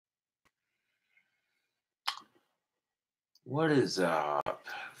What is up,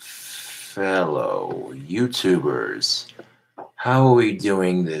 fellow YouTubers? How are we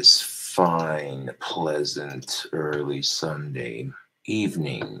doing this fine, pleasant, early Sunday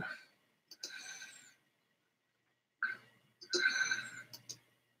evening?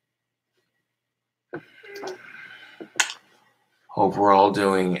 Hope we're all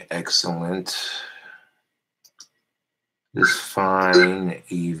doing excellent this fine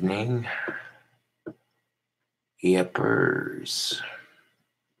evening. Yepers.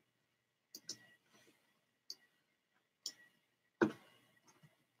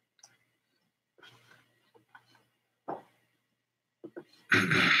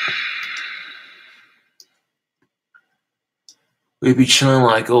 We'd be chilling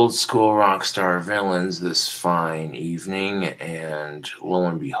like old school rock star villains this fine evening, and lo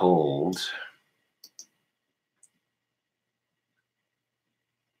and behold,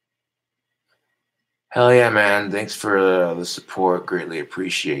 hell yeah, man. Thanks for the support. Greatly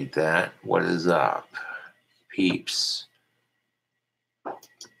appreciate that. What is up, peeps?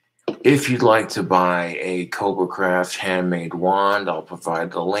 If you'd like to buy a Cobra Craft handmade wand, I'll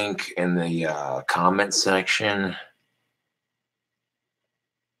provide the link in the comment section.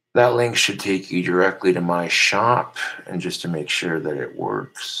 That link should take you directly to my shop, and just to make sure that it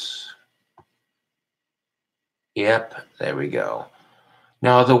works. Yep, there we go.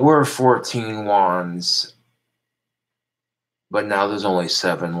 Now, there were 14 wands, but now there's only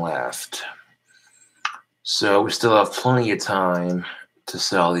 7 left. So we still have plenty of time to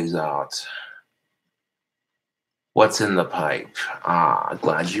sell these out. What's in the pipe?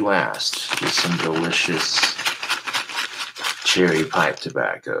 Glad you asked. Get some delicious cherry pipe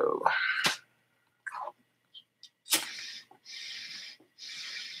tobacco.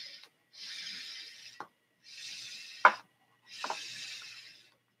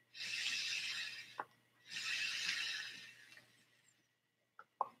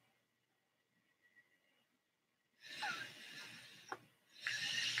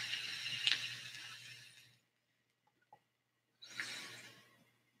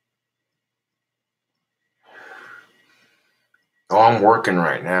 Oh, I'm working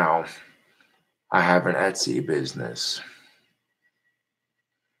right now. I have an Etsy business.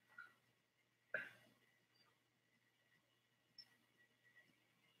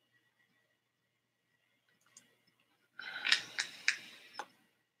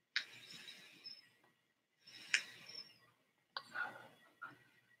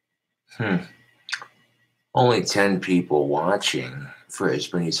 Only 10 people watching for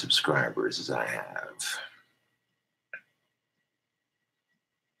as many subscribers as I have.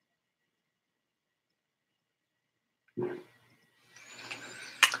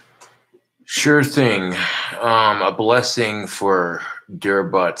 Sure thing. A blessing for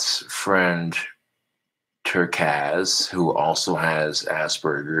Durbutt's friend Turkaz, who also has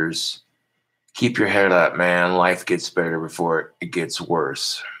Asperger's. Keep your head up, man. Life gets better before it gets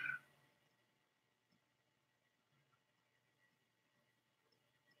worse.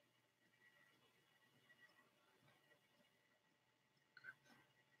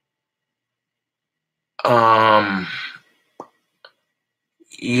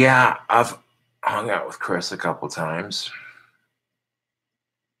 Yeah, I've hung out with Chris a couple times.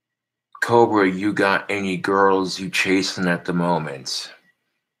 Cobra, you got any girls you chasing at the moment?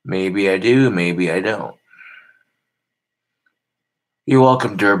 Maybe I do, maybe I don't. You're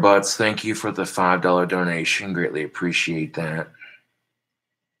welcome, Durbutts. Thank you for the $5 donation. Greatly appreciate that.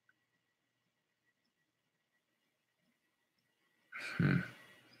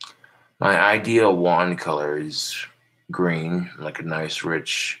 My ideal wand color is green, like a nice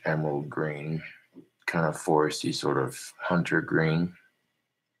rich emerald green, kind of foresty, sort of hunter green.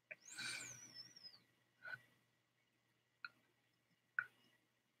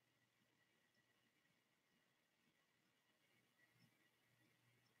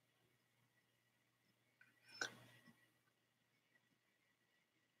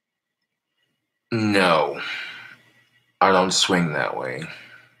 No, I don't swing that way.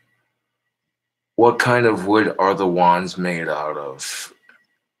 What kind of wood are the wands made out of?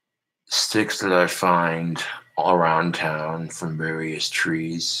 Sticks that I find all around town from various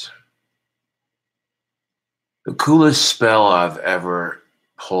trees. The coolest spell I've ever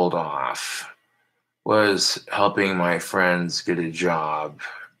pulled off was helping my friends get a job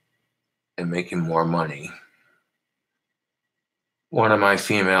and making more money. One of my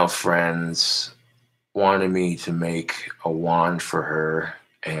female friends wanted me to make a wand for her,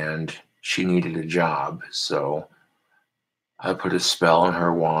 and she needed a job, so I put a spell on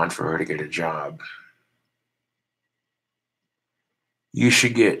her wand for her to get a job. You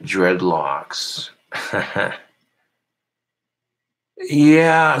should get dreadlocks.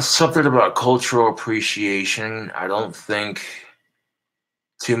 Yeah, something about cultural appreciation. I don't think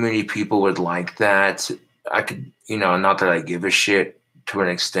too many people would like that. I could, not that I give a shit to an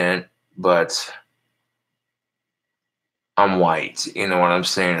extent, but I'm white. You know what I'm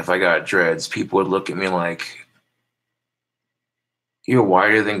saying? If I got dreads, people would look at me like, you're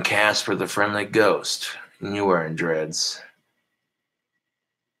whiter than Casper the Friendly Ghost, and you're wearing dreads.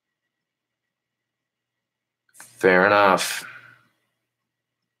 Fair enough.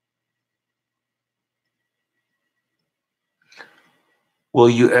 Will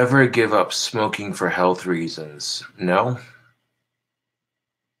you ever give up smoking for health reasons? No.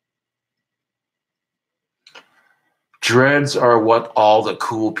 Dreads are what all the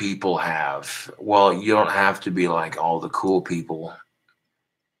cool people have. Well, you don't have to be like all the cool people.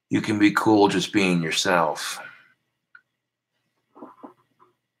 You can be cool just being yourself.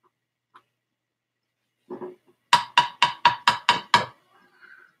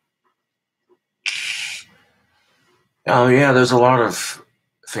 Oh, yeah, there's a lot of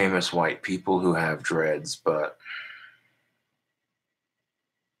famous white people who have dreads, but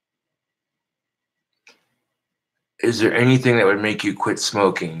is there anything that would make you quit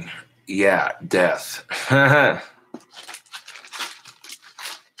smoking? Yeah, death.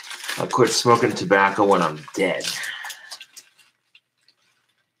 I'll quit smoking tobacco when I'm dead.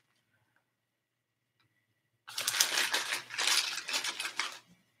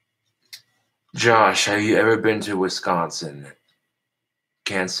 Josh, have you ever been to Wisconsin?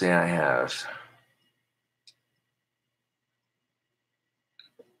 Can't say I have.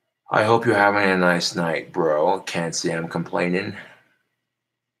 I hope you're having a nice night, bro. Can't say I'm complaining.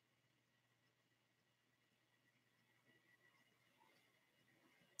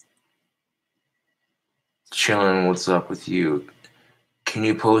 Chilling, what's up with you? Can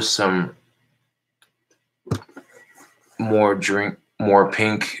you post some more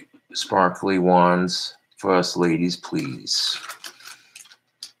pink sparkly wands for us ladies, please?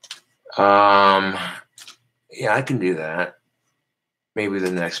 Yeah, I can do that. Maybe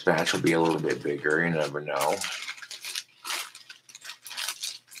the next batch will be a little bit bigger. You never know.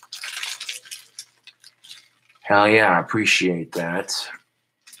 Hell yeah, I appreciate that.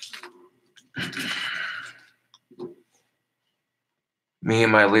 Me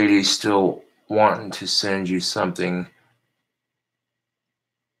and my lady still wanting to send you something.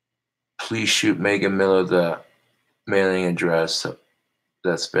 Please shoot Megan Miller the mailing address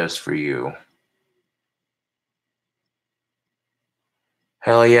that's best for you.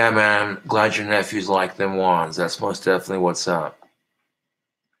 Hell yeah, man. I'm glad your nephews like them wands. That's most definitely what's up.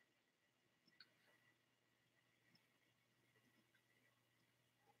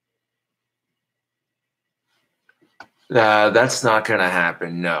 That's not going to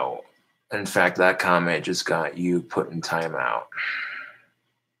happen, no. In fact, that comment just got you put in timeout.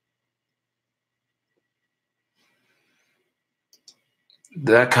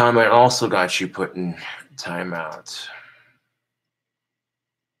 That comment also got you put in timeout.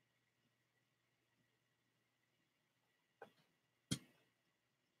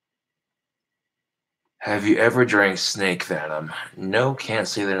 Have you ever drank snake venom? No, can't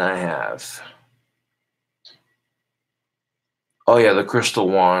say that I have. Oh yeah, the crystal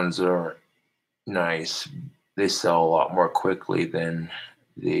wands are nice. They sell a lot more quickly than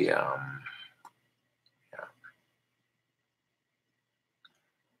the yeah.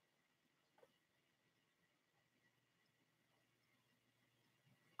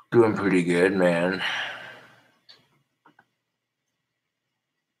 Doing pretty good, man.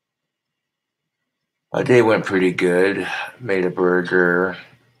 My day went pretty good. Made a burger,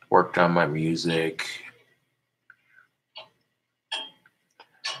 worked on my music.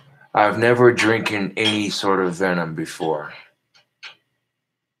 I've never drinking any sort of venom before.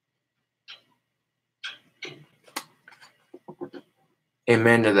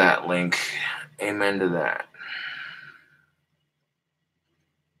 Amen to that, Link. Amen to that.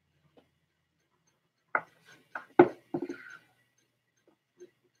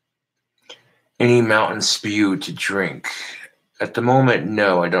 Any mountain spew to drink? At the moment,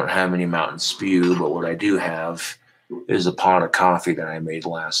 no, I don't have any mountain spew, but what I do have is a pot of coffee that I made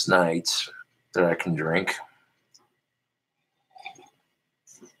last night that I can drink.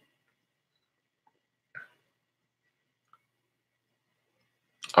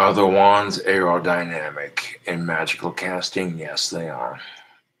 Are the wands aerodynamic in magical casting? Yes, they are.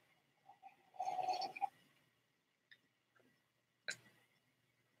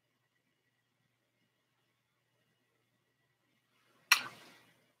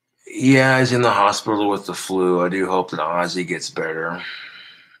 Yeah, he's in the hospital with the flu. I do hope that Ozzy gets better.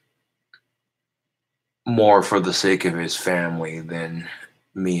 more for the sake of his family than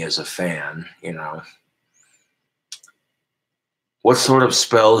me as a fan, you know. What sort of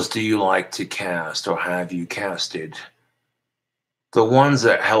spells do you like to cast or have you casted? The ones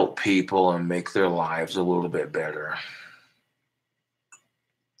that help people and make their lives a little bit better.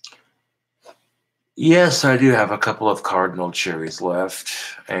 Yes, I do have a couple of cardinal cherries left,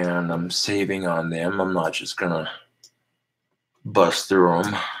 and I'm saving on them. I'm not just gonna bust through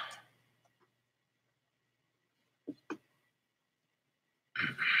them.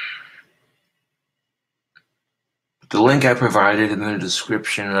 The link I provided in the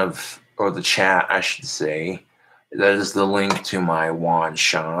description of, or the chat, I should say, that is the link to my wand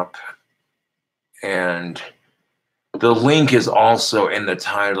shop. And the link is also in the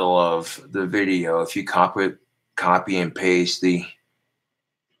title of the video. If you copy and paste the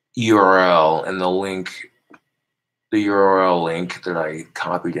URL and the URL link that I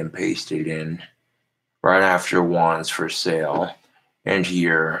copied and pasted in right after wands for sale, and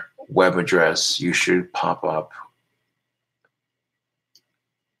your web address, you should pop up.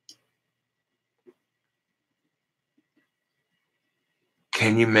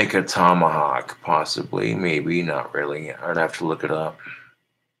 Can you make a tomahawk? Possibly, maybe, not really. I'd have to look it up.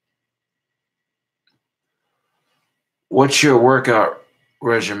 What's your workout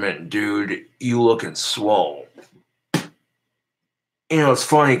regimen, dude? You looking swole. You know, it's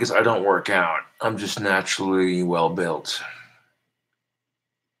funny because I don't work out. I'm just naturally well built.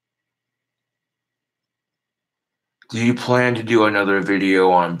 Do you plan to do another video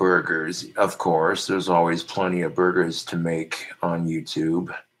on burgers? Of course, there's always plenty of burgers to make on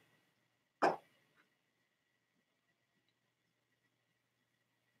YouTube.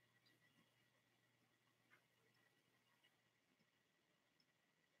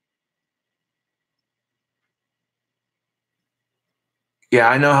 Yeah,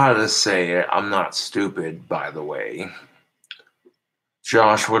 I know how to say it. I'm not stupid, by the way.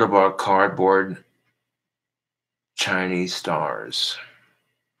 Josh, what about cardboard Chinese stars?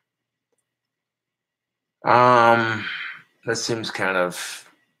 That seems kind of,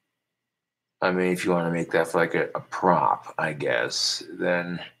 I mean, if you want to make that for like a prop, I guess,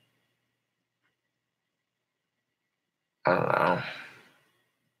 then I don't know.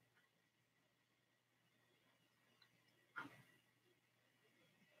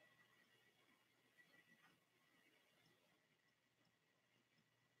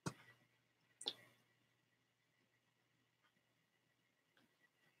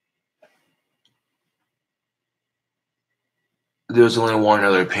 There's only one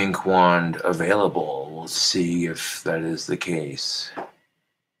other pink wand available. We'll see if that is the case.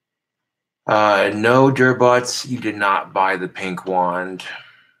 No, Durbutts, you did not buy the pink wand.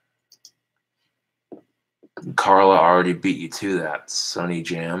 Carla already beat you to that, Sunny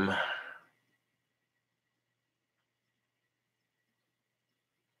Jam.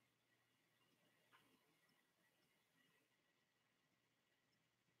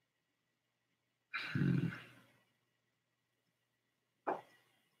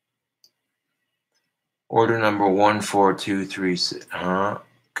 Order number 14236. Huh?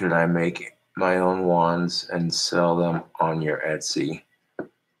 Could I make my own wands and sell them on your Etsy?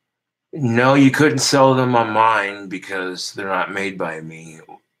 No, you couldn't sell them on mine because they're not made by me.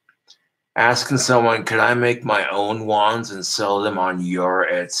 Asking someone, could I make my own wands and sell them on your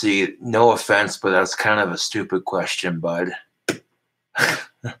Etsy? No offense, but that's kind of a stupid question, bud.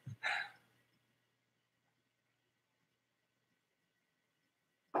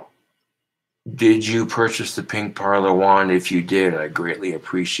 Did you purchase the pink parlor wand? If you did, I greatly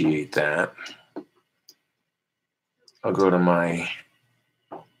appreciate that. I'll go to my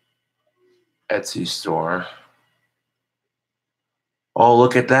Etsy store. Oh,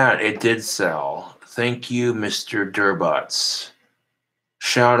 look at that. It did sell. Thank you, Mr. Durbutts.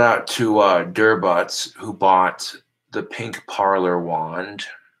 Shout out to Durbutts, who bought the pink parlor wand.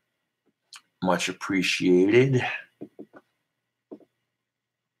 Much appreciated.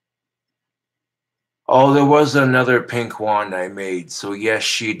 Oh, there was another pink wand I made, so yes,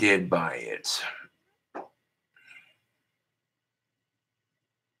 she did buy it.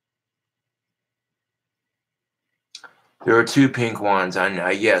 There are two pink wands.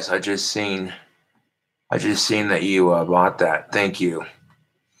 Yes, I just seen that you bought that. Thank you.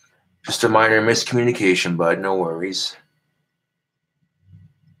 Just a minor miscommunication, bud. No worries.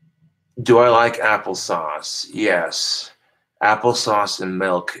 Do I like applesauce? Yes. Applesauce and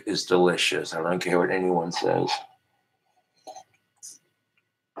milk is delicious. I don't care what anyone says.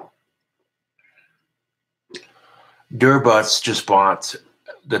 Durbutts just bought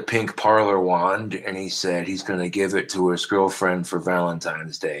the pink parlor wand, and he said he's going to give it to his girlfriend for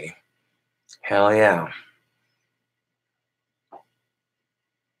Valentine's Day. Hell yeah.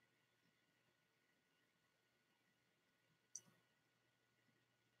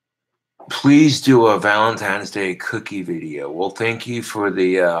 Please do a Valentine's Day cookie video. Well, thank you for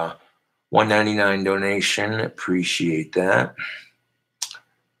the $1.99 donation. Appreciate that.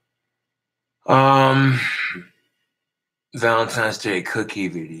 Um, Valentine's Day cookie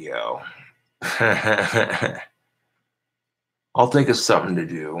video. I'll think of something to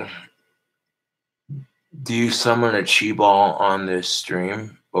do. Do you summon a chi ball on this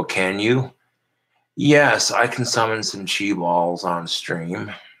stream? Well, can you? Yes, I can summon some chi balls on stream.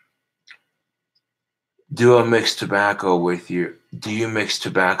 Do you mix tobacco with your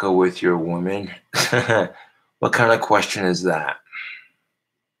woman? What kind of question is that?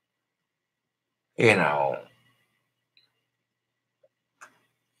 You know,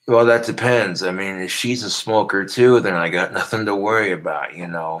 well, that depends. I mean, if she's a smoker too, then I got nothing to worry about, you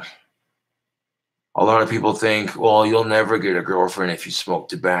know. A lot of people think, well, you'll never get a girlfriend if you smoke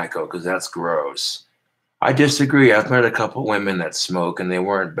tobacco because that's gross. I disagree. I've met a couple women that smoke and they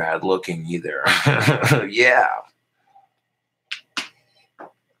weren't bad looking either. Yeah.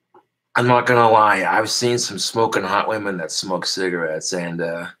 I'm not gonna lie. I've seen some smoking hot women that smoke cigarettes, and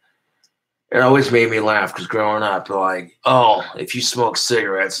it always made me laugh because growing up, they're like, "Oh, if you smoke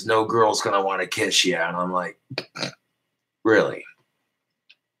cigarettes, no girl's gonna want to kiss you," and I'm like, "Really?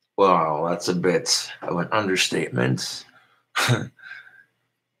 Wow, that's a bit of an understatement."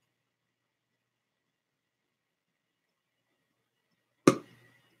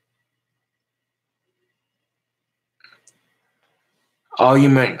 Oh, you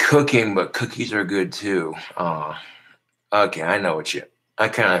meant cooking, but cookies are good too. Okay, I know what you. I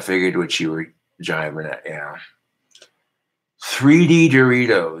kind of figured what you were jiving at. Yeah. 3D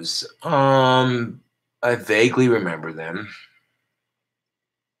Doritos. I vaguely remember them.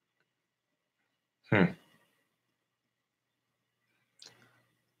 Hmm.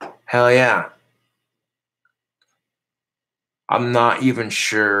 Hell yeah. I'm not even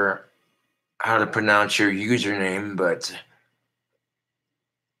sure how to pronounce your username, but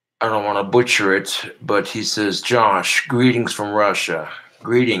I don't want to butcher it. But he says, Josh, greetings from Russia.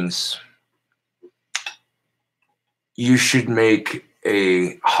 Greetings. You should make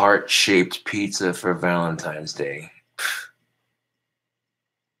a heart-shaped pizza for Valentine's Day.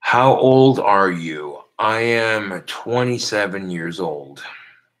 How old are you? I am 27 years old.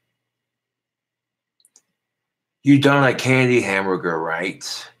 You done a candy hamburger, right?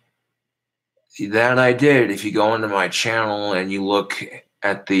 That I did. If you go into my channel and you look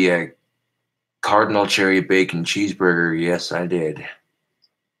at the Cardinal Cherry Bacon Cheeseburger, yes, I did.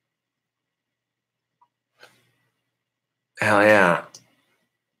 Hell yeah.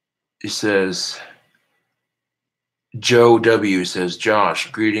 He says, Joe W. says,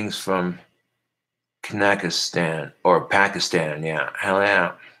 Josh, greetings from Kazakhstan or Pakistan. Yeah, hell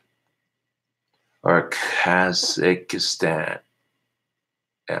yeah. Or Kazakhstan.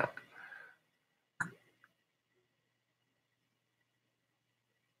 Yeah.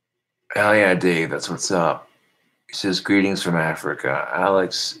 Hell yeah, Dave. That's what's up. He says, greetings from Africa.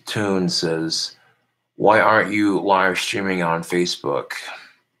 Alex Toon says, why aren't you live streaming on Facebook?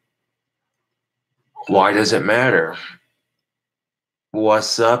 Why does it matter?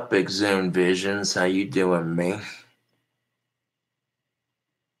 What's up, Exhumed Visions? How you doing, me?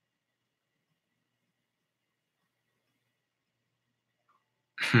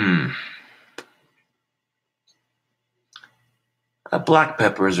 Hmm. Black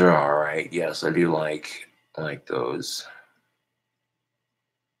peppers are all right. Yes, I do like those.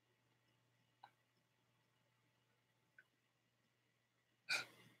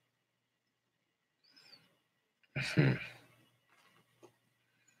 Hmm.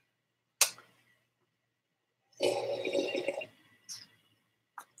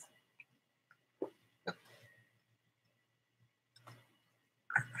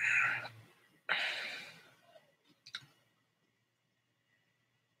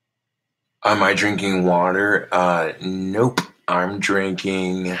 Am I drinking water? Nope. I'm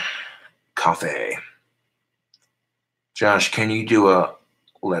drinking coffee. Josh, can you do a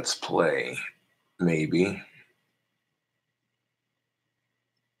let's play? Maybe.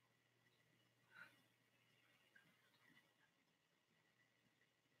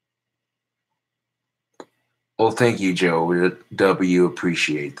 Well, thank you, Joe W.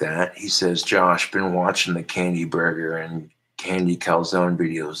 Appreciate that. He says, Josh, been watching the Candy Burger and Candy Calzone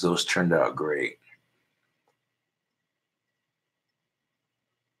videos. Those turned out great.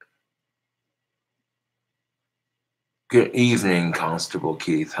 Good evening, Constable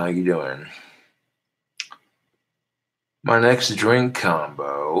Keith. How you doing? My next drink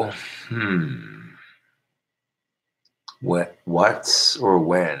combo. What's or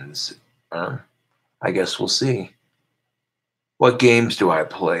when's? I guess we'll see. What games do I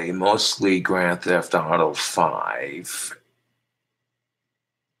play? Mostly Grand Theft Auto 5.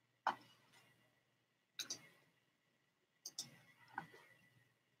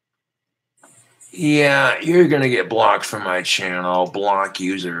 Yeah, you're gonna get blocked from my channel. Block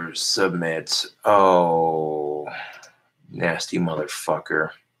user submit. Oh, nasty motherfucker.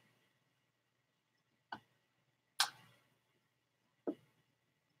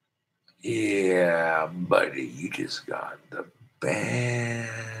 Yeah, buddy, you just got the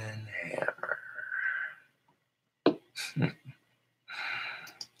ban hammer.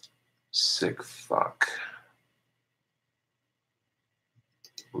 Sick fuck.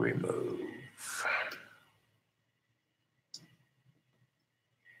 Remove.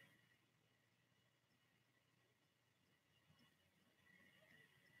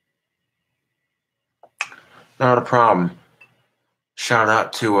 Not a problem. Shout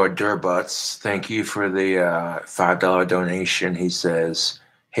out to Durbutts. Thank you for the $5 donation. He says,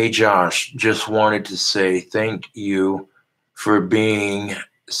 "Hey Josh, just wanted to say thank you for being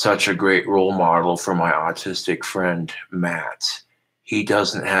such a great role model for my autistic friend Matt. He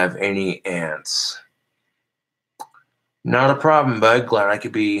doesn't have any aunts." Not a problem, bud. Glad I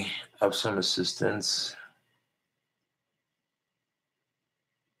could be of some assistance.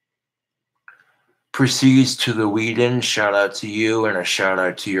 Proceeds to the Whedon. Shout out to you and a shout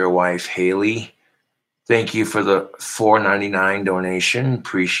out to your wife Haley. Thank you for the $4.99 donation.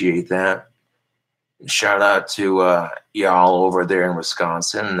 Appreciate that. Shout out to y'all over there in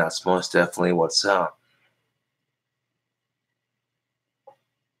Wisconsin. That's most definitely what's up.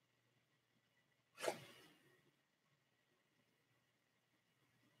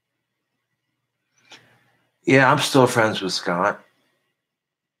 Yeah, I'm still friends with Scott.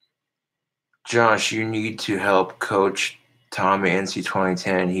 Josh, you need to help coach Tom Anstey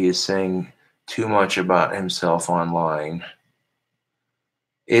 2010. He is saying too much about himself online.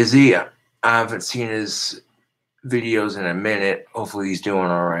 Is he? I haven't seen his videos in a minute. Hopefully he's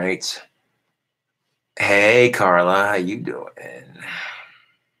doing all right. Hey, Carla, how you doing?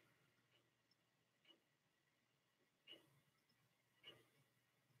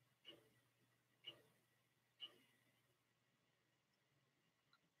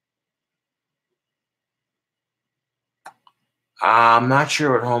 I'm not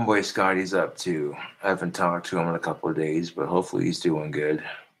sure what homeboy Scotty's up to. I haven't talked to him in a couple of days, but hopefully he's doing good.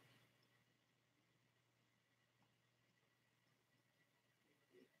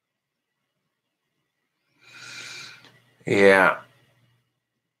 Yeah.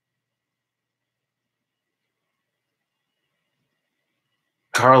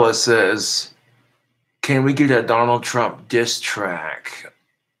 Carla says, "Can we get a Donald Trump diss track?"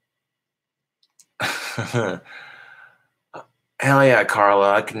 Hell yeah,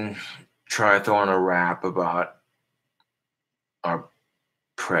 Carla. I can try throwing a rap about our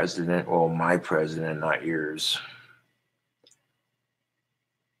president. Well, my president, not yours.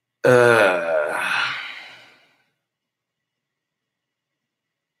 Uh,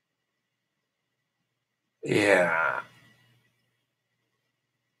 yeah.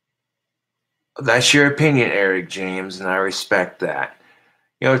 That's your opinion, Eric James, and I respect that.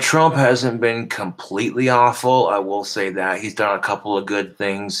 You know, Trump hasn't been completely awful. I will say that. He's done a couple of good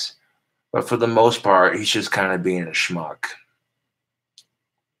things, but for the most part, he's just kind of being a schmuck.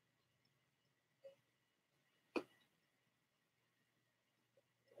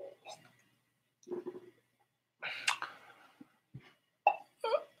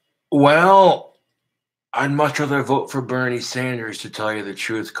 Well, I'd much rather vote for Bernie Sanders, to tell you the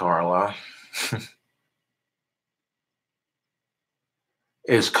truth, Carla.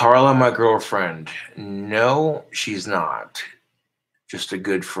 Is Carla my girlfriend? No, she's not. Just a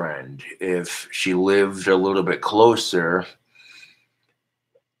good friend. If she lived a little bit closer,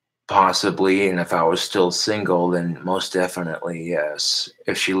 possibly, and if I was still single, then most definitely yes.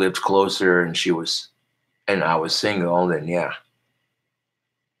 If she lived closer and I was single, then yeah,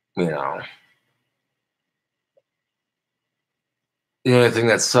 you know. The only thing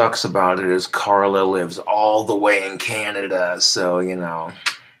that sucks about it is Carla lives all the way in Canada, so yeah.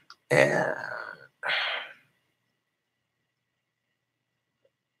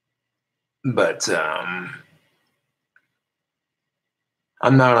 But I'm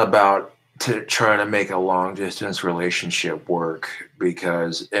not about to try to make a long distance relationship work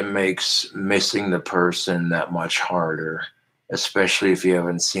because it makes missing the person that much harder, especially if you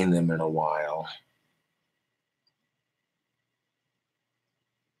haven't seen them in a while.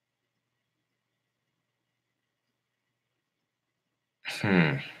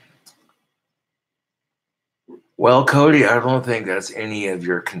 Well, Cody, I don't think that's any of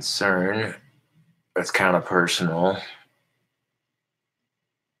your concern. That's kind of personal.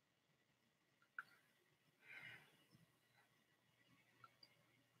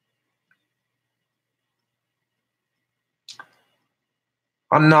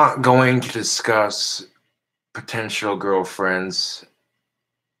 I'm not going to discuss potential girlfriends.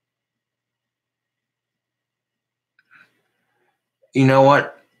 You know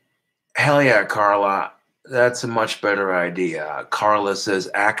what? Hell yeah, Carla. That's a much better idea. Carla says,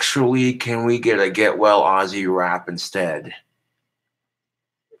 actually, can we get a Get Well Aussie rap instead?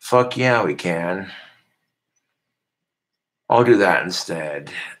 Fuck yeah, we can. I'll do that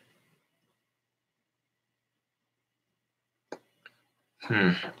instead.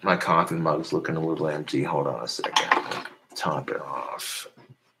 My coffee mug's looking a little empty. Hold on a second. Top it off.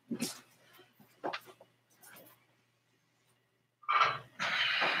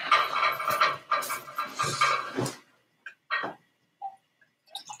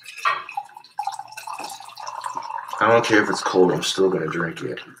 I don't care if it's cold, I'm still going to drink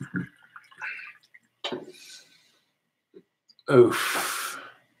it. Oof.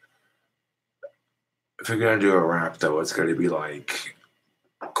 If you're going to do a rap, though, it's going to be like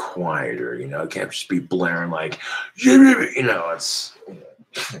quieter, you know? It can't just be blaring like, you know, it's.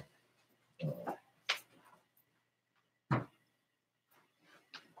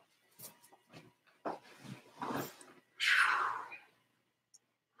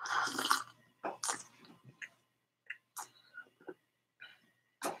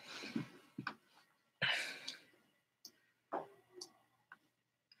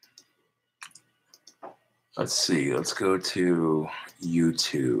 Let's see. Let's go to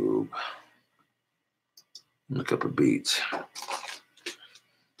YouTube. Look up a beat.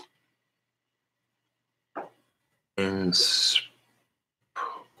 Inspirational.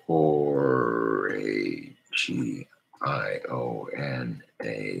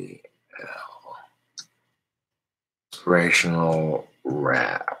 Inspirational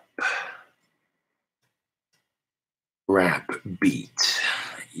rap. Rap beat.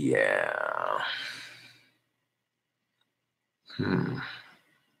 Yeah.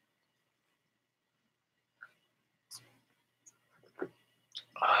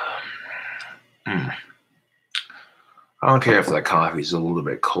 I don't care if that coffee's a little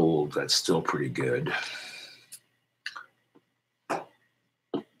bit cold. That's still pretty good.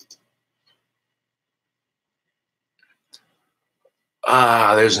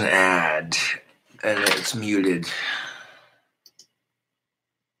 There's an ad, and it's muted.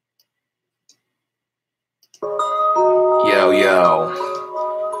 Yo.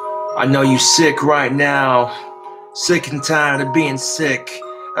 I know you sick right now. Sick and tired of being sick.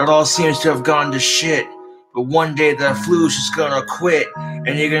 It all seems to have gone to shit. But one day the flu's just gonna quit,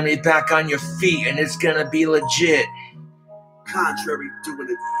 and you're gonna be back on your feet, and it's gonna be legit. Contrary, doing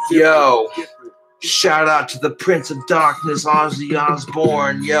it. Yo, shout out to the Prince of Darkness, Ozzy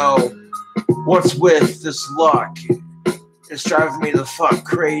Osbourne. Yo, what's with this luck? It's driving me the fuck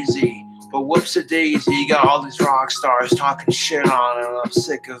crazy. But whoops-a-daisy, you got all these rock stars talking shit on it, and I'm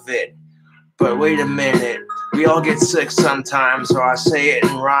sick of it. But wait a minute, we all get sick sometimes, so I say it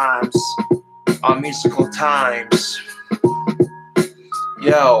in rhymes on musical times.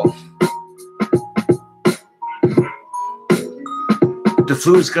 Yo. The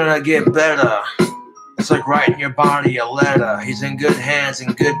flu's gonna get better. It's like writing your body a letter. He's in good hands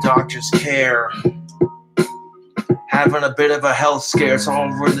and good doctor's care. Having a bit of a health scare, it's all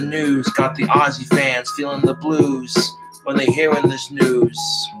over the news. Got the Aussie fans feeling the blues when they hearing this news.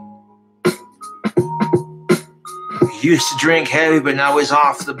 He used to drink heavy, but now he's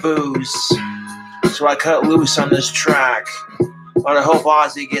off the booze. So I cut loose on this track. But I hope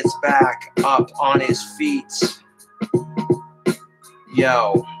Ozzy gets back up on his feet.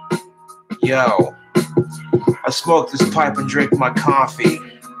 Yo. I smoke this pipe and drink my coffee.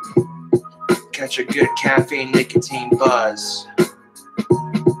 Catch a good caffeine nicotine buzz.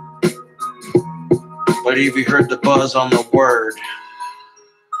 But have you heard the buzz on the word?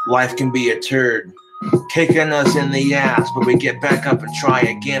 Life can be a turd, kicking us in the ass, but we get back up and try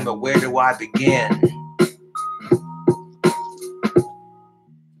again. But where do I begin?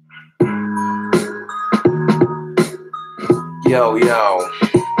 Yo,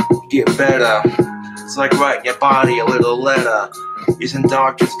 get better. It's like writing your body a little letter. He's in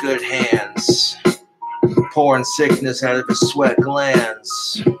doctor's good hands, pouring sickness out of his sweat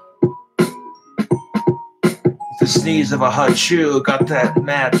glands. The sneeze of a Hachu got that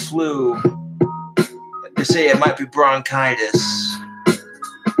mad flu. They say it might be bronchitis.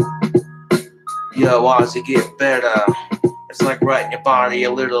 Yo, Ozzy, get better. It's It's like writing your body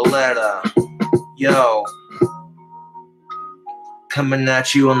a little letter. Yo, coming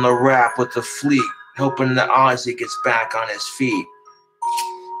at you on the rap with the fleet, hoping that Ozzy gets back on his feet.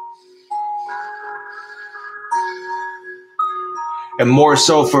 And more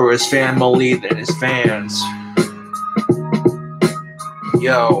so for his family than his fans.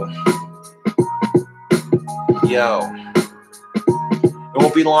 Yo. It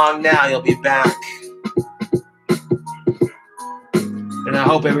won't be long now, you'll be back. And I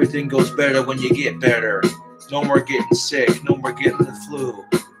hope everything goes better when you get better. No more getting sick, no more getting the flu.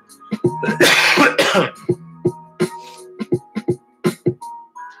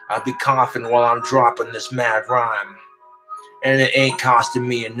 I'll be coughing while I'm dropping this mad rhyme. And it ain't costing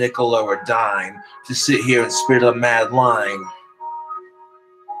me a nickel or a dime to sit here and spit a mad line.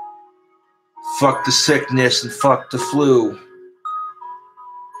 Fuck the sickness and fuck the flu.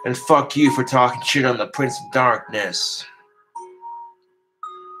 And fuck you for talking shit on the Prince of Darkness.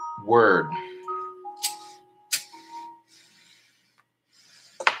 Word.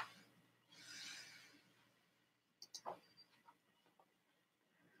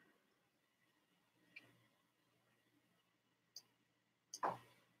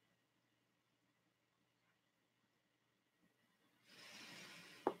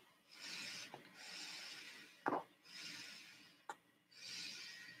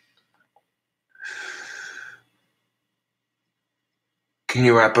 Can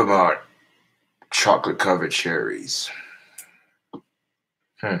you rap about chocolate covered cherries?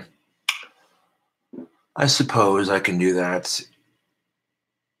 I suppose I can do that.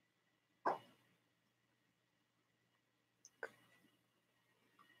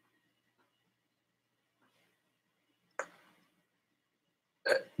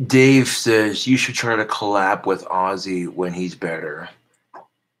 Dave says you should try to collab with Ozzy when he's better.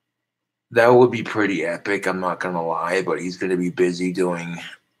 That would be pretty epic, I'm not gonna lie, but he's gonna be busy doing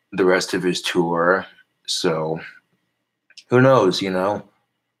the rest of his tour. So who knows, you know?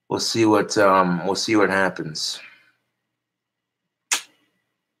 We'll see what happens.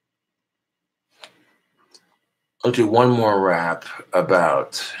 I'll do one more rap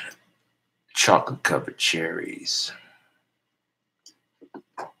about chocolate covered cherries.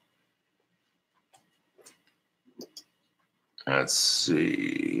 Let's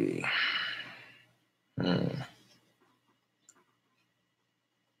see.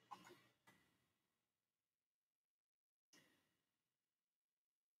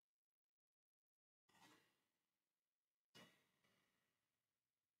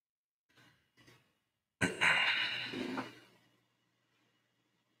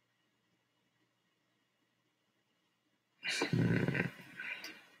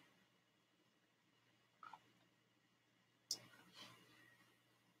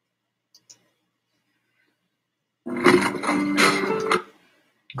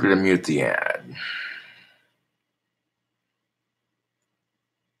 I'm gonna mute the ad.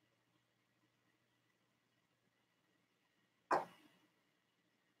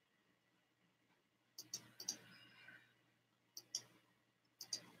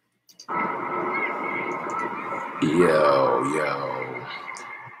 Yo.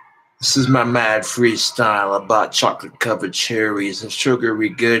 This is my mad freestyle about chocolate covered cherries and sugary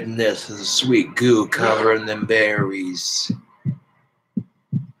goodness and sweet goo covering them berries.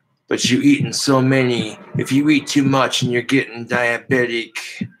 But you eating so many, if you eat too much and you're getting diabetic,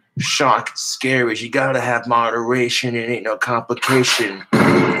 shock, scary, you gotta have moderation, it ain't no complication.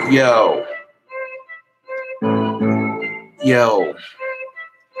 Yo,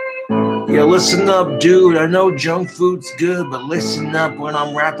 listen up, dude. I know junk food's good, but listen up when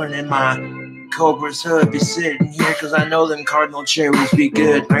I'm rapping in my Cobra's hood. Be sitting here, cause I know them cardinal cherries be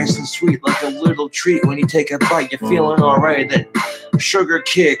good, nice and sweet, like a little treat. When you take a bite, you're feeling alright. That sugar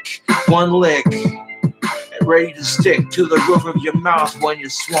kick, one lick, and ready to stick to the roof of your mouth when you're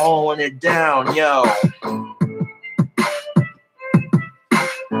swallowing it down. Yo.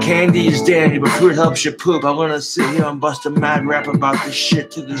 Candy is dandy, but fruit helps you poop. I'm gonna sit here and bust a mad rap about this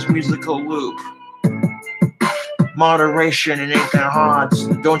shit to this musical loop. Moderation, it ain't that hard.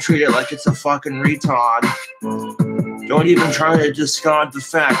 Don't treat it like it's a fucking retard. Don't even try to discard the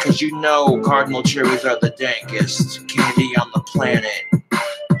fact, cause you know cardinal cherries are the dankest candy on the planet.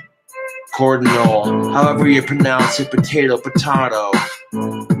 Cardinal, however you pronounce it, potato.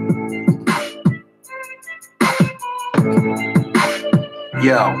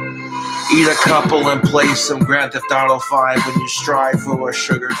 Yo, eat a couple and play some Grand Theft Auto 5 when you strive for a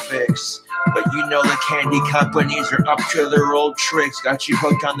sugar fix. But you know the candy companies are up to their old tricks. Got you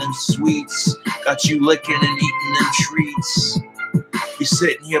hooked on them sweets, got you licking and eating them treats. You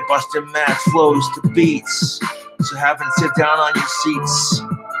sitting here busting mad flows to beats. So have them sit down on your seats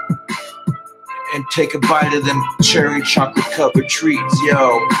and take a bite of them cherry chocolate covered treats,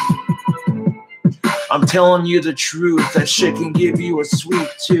 yo. I'm telling you the truth, that shit can give you a sweet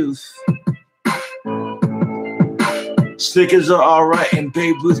tooth. Snickers are alright and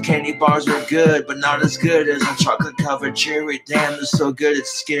Babe Ruth candy bars are good, but not as good as a chocolate covered cherry. Damn, they're so good it's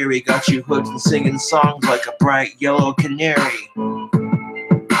scary. Got you hooked and singing songs like a bright yellow canary.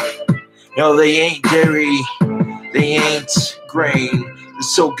 No, they ain't dairy, they ain't grain. They're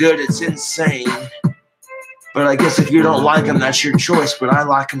so good it's insane. But I guess if you don't like them, that's your choice. But I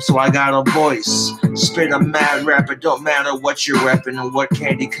like them, so I got a voice. Spit a mad rap, it don't matter what you're repping and what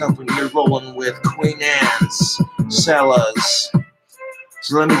candy company you're rolling with. Queen Anne's, Sellas.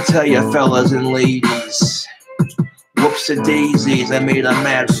 So let me tell you, fellas and ladies, whoops-a-daisies, I made a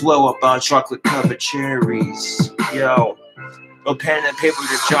mad flow about chocolate-covered cherries. Yo, no pen and paper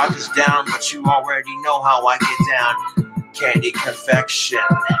to jot this down, but you already know how I get down. Candy confection.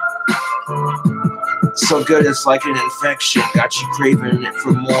 So good it's like an infection. Got you craving it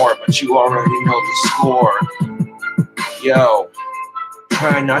for more, but you already know the score. Yo,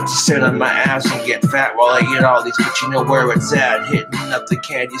 try not to sit on my ass and get fat while I eat all these, but you know where it's at. Hitting up the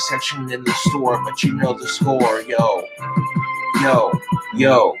candy section in the store, but you know the score. Yo, yo,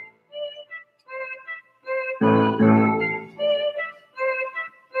 yo.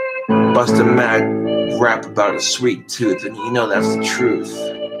 Bust a mad rap about a sweet tooth, and you know that's the truth.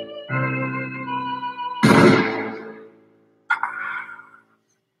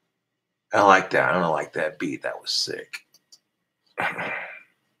 I like that. I don't like that beat. That was sick.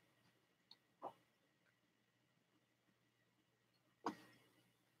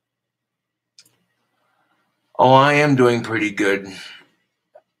 Oh, I am doing pretty good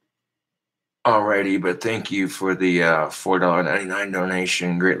already, but thank you for the $4.99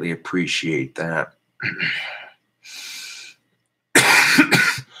 donation. Greatly appreciate that.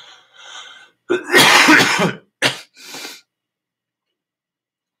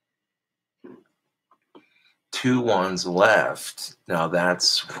 2 ones left. Now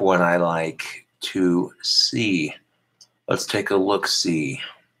that's what I like to see. Let's take a look-see.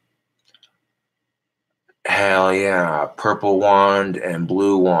 Hell yeah. Purple wand and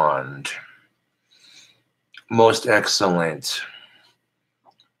blue wand. Most excellent.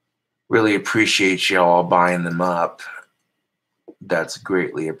 Really appreciate y'all buying them up. That's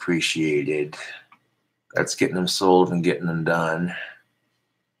greatly appreciated. That's getting them sold and getting them done.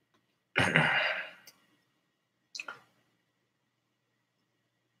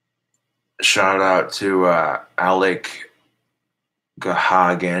 Shout out to Alec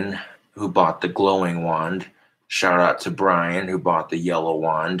Gahagan, who bought the glowing wand. Shout out to Brian, who bought the yellow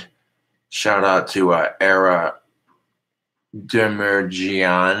wand. Shout out to Era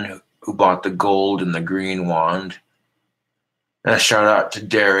Demergian, who bought the gold and the green wand. And a shout out to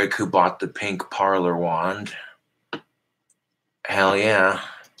Derek, who bought the pink parlor wand. Hell yeah.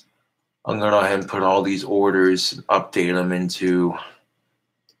 I'm going to go ahead and put all these orders, update them into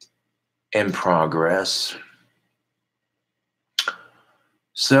in progress.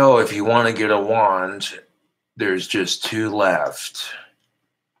 So if you want to get a wand, there's just 2 left.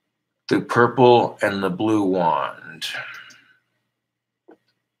 The purple and the blue wand.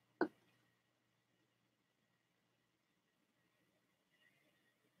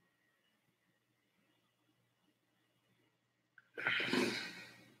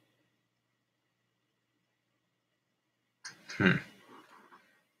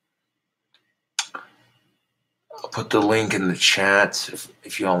 I'll put the link in the chat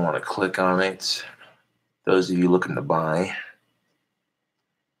if y'all want to click on it. Those of you looking to buy.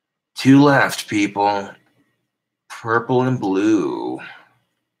 2 left, people. Purple and blue.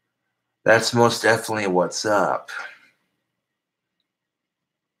 That's most definitely what's up.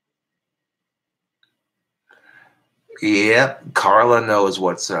 Yep, Carla knows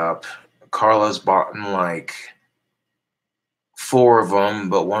what's up. Carla's bought like 4 of them,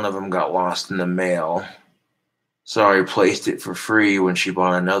 but one of them got lost in the mail. So I replaced it for free when she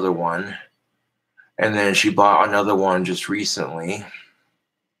bought another one. And then she bought another one just recently.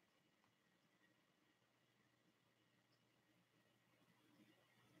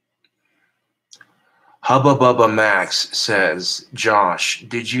 Hubba Bubba Max says, Josh,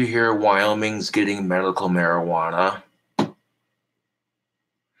 did you hear Wyoming's getting medical marijuana?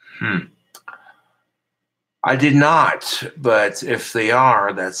 I did not, but if they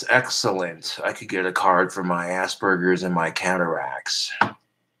are, that's excellent. I could get a card for my Asperger's and my cataracts.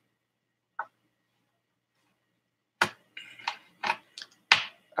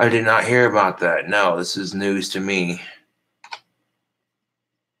 I did not hear about that. No, this is news to me.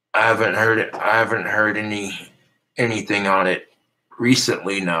 I haven't heard it. I haven't heard any anything on it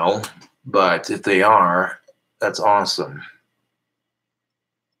recently, no. But if they are, that's awesome.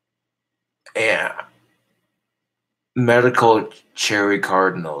 Yeah. Medical cherry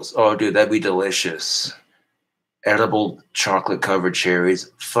cardinals. Oh, dude, that'd be delicious. Edible chocolate covered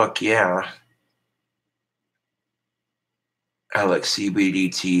cherries. Fuck yeah. I like CBD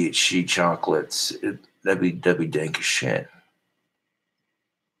THC chocolates. That'd be dank as shit.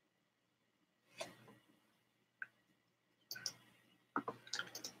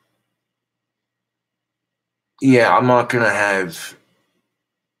 Yeah, I'm not gonna have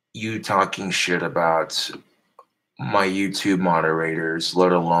you talking shit about my YouTube moderators,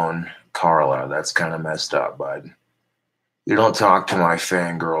 let alone Carla. That's kind of messed up, bud. You don't talk to my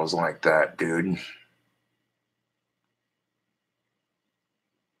fangirls like that, dude.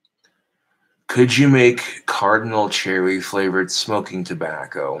 Could you make cardinal cherry flavored smoking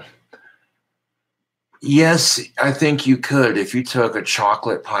tobacco? Yes, I think you could. If you took a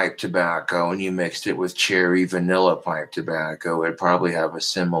chocolate pipe tobacco and you mixed it with cherry vanilla pipe tobacco, it'd probably have a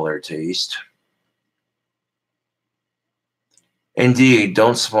similar taste. Indeed,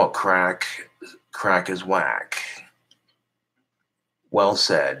 don't smoke crack. Crack is whack. Well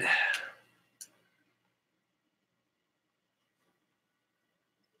said.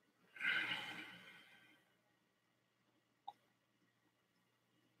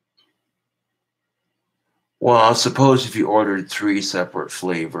 Well, I suppose if you ordered 3 separate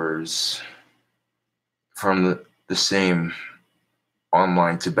flavors from the same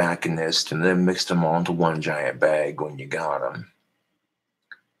online tobacconist and then mixed them all into one giant bag when you got them.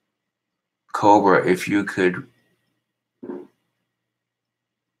 Cobra, if you could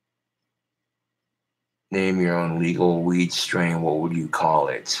name your own legal weed strain, what would you call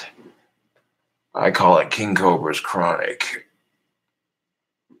it? I call it King Cobra's Chronic.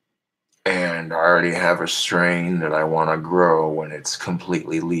 And I already have a strain that I want to grow when it's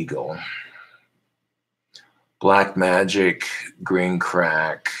completely legal. Black Magic, Green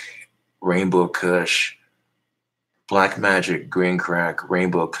Crack, Rainbow Kush, Black Magic, Green Crack,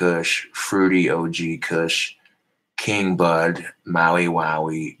 Rainbow Kush, Fruity OG Kush, King Bud, Maui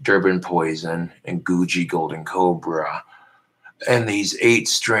Wowie, Durban Poison, and Gucci Golden Cobra. And these 8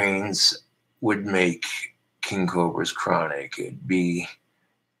 strains would make King Cobra's Chronic. It'd be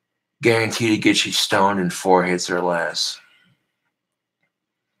guaranteed to get you stoned in 4 hits or less.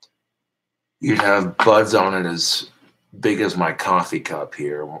 You'd have buds on it as big as my coffee cup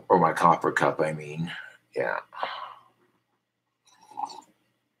here, or my copper cup, I mean. Yeah.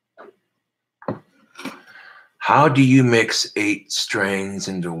 How do you mix 8 strains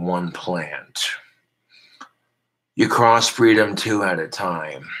into one plant? You crossbreed them 2 at a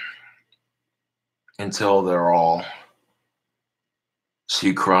time until they're all. So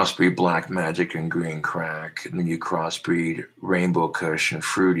you crossbreed Black Magic and Green Crack, and then you crossbreed Rainbow Kush and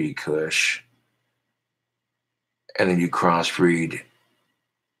Fruity Kush, and then you crossbreed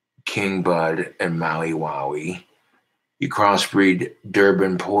King Bud and Maui Wowie. You crossbreed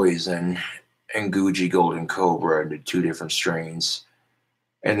Durban Poison and Gucci Golden Cobra into 2 different strains.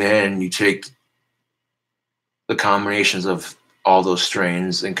 And then you take the combinations of all those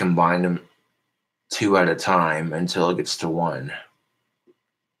strains and combine them 2 at a time until it gets to 1.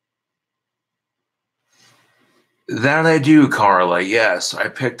 That I do, Carla. Yes, I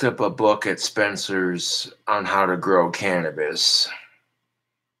picked up a book at Spencer's on how to grow cannabis.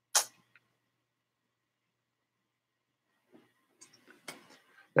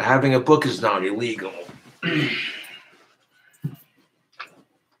 Now, having a book is not illegal.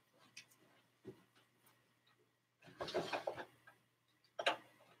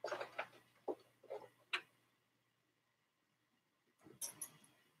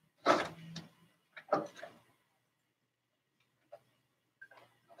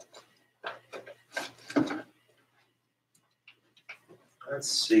 Let's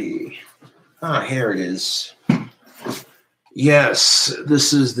see. Ah, here it is. Yes,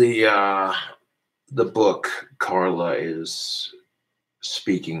 this is the book Carla is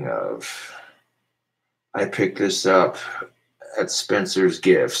speaking of. I picked this up at Spencer's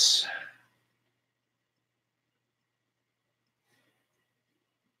Gifts.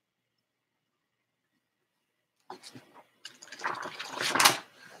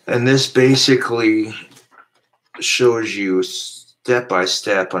 And this basically shows you step by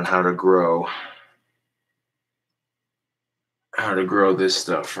step on how to grow this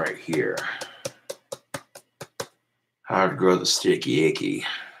stuff right here. How to grow the sticky icky.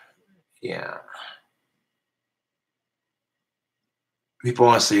 Yeah. People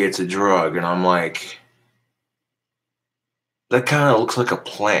want to say it's a drug, and I'm like, that kind of looks like a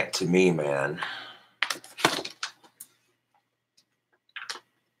plant to me, man.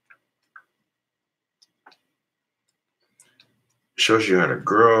 Shows you how to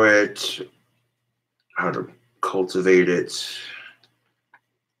grow it, how to cultivate it,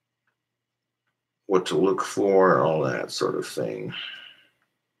 what to look for, all that sort of thing.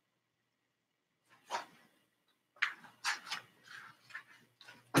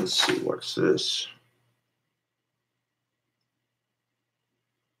 Let's see, what's this?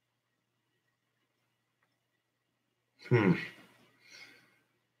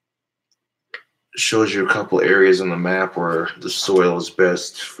 Shows you a couple areas on the map where the soil is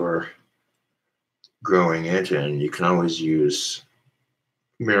best for growing it, and you can always use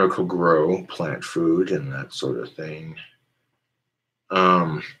Miracle-Gro plant food and that sort of thing.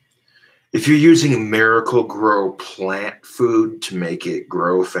 If you're using Miracle-Gro plant food to make it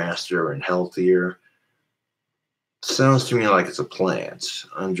grow faster and healthier, sounds to me like it's a plant.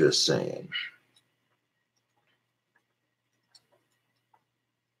 I'm just saying.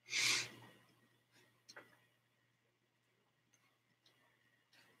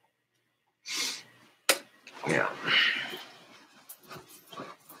 Yeah.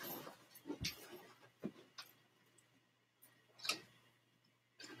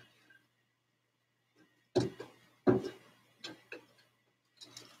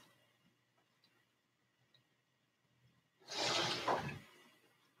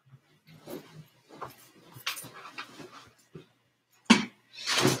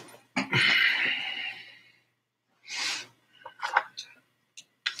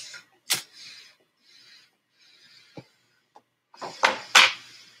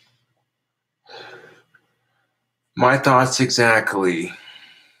 My thoughts exactly.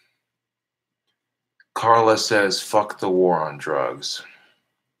 Carla says, fuck the war on drugs.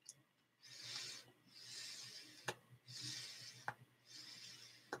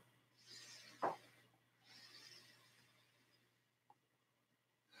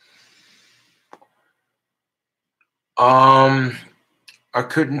 I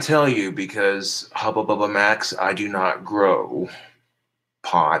couldn't tell you because Hubba Bubba Max, I do not grow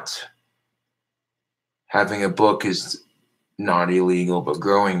pot. Having a book is not illegal, but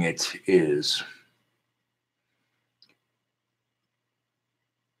growing it is.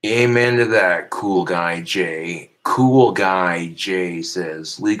 Amen to that, Cool Guy J. Cool Guy J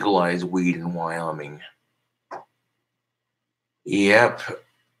says, legalize weed in Wyoming. Yep.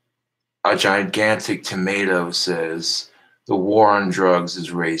 A gigantic tomato says, the war on drugs is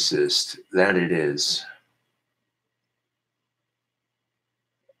racist. That it is.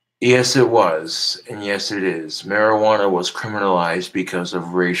 Yes, it was. And yes, it is. Marijuana was criminalized because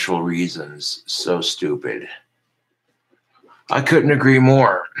of racial reasons. So stupid. I couldn't agree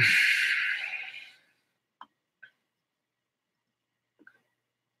more.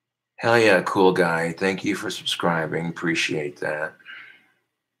 Hell yeah, Cool Guy. Thank you for subscribing. Appreciate that.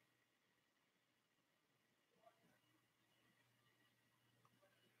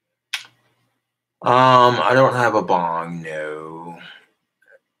 I don't have a bong, no.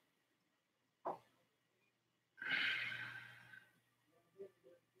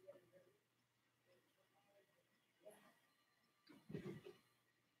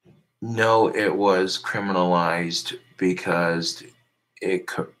 No, it was criminalized because it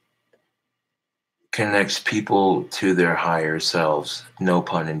connects people to their higher selves. No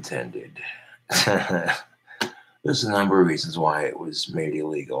pun intended. There's a number of reasons why it was made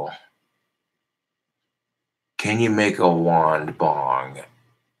illegal. Can you make a wand bong?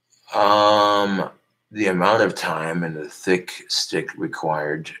 The amount of time and the thick stick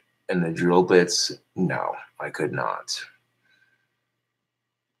required and the drill bits, no, I could not.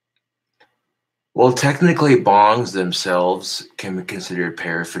 Well, technically, bongs themselves can be considered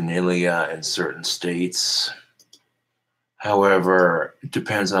paraphernalia in certain states. However, it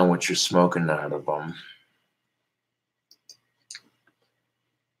depends on what you're smoking out of them.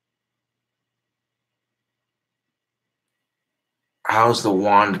 How's the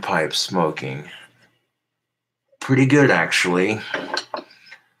wand pipe smoking? Pretty good, actually.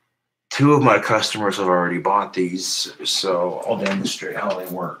 2 of my customers have already bought these, so I'll demonstrate how they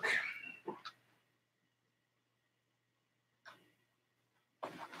work.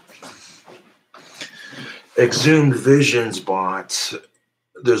 Exhumed Visions bought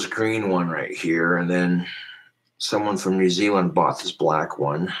this green one right here, and then someone from New Zealand bought this black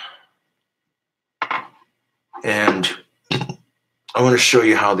one. And I want to show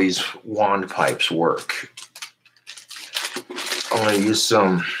you how these wand pipes work. I'm going to use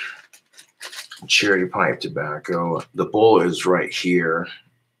some cherry pipe tobacco. The bowl is right here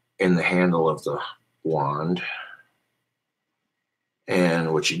in the handle of the wand.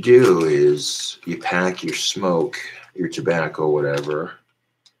 And what you do is you pack your smoke, your tobacco, whatever,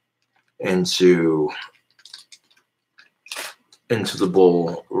 into into the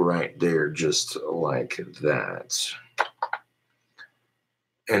bowl right there, just like that.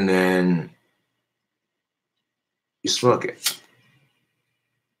 And then you smoke it.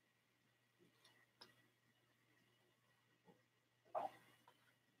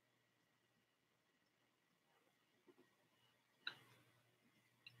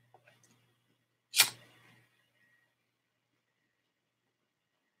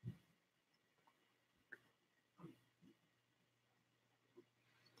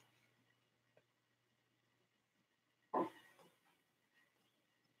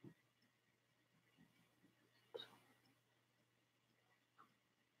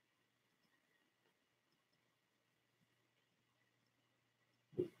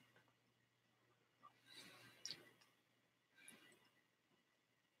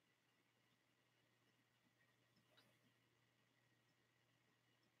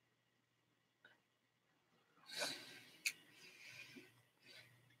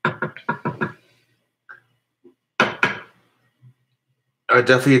 I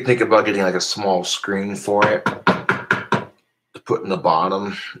definitely think about getting like a small screen for it to put in the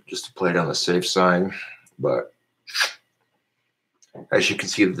bottom, just to play it on the safe side. But as you can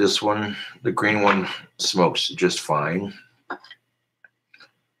see, this one, the green one, smokes just fine.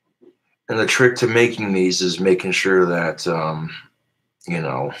 And the trick to making these is making sure that, you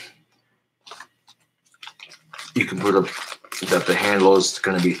know, you can put that the handle is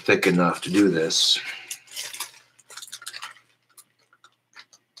going to be thick enough to do this.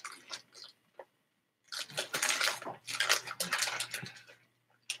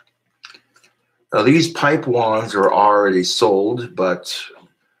 Now, these pipe wands are already sold, but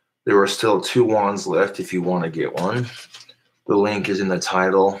there are still 2 wands left if you want to get one. The link is in the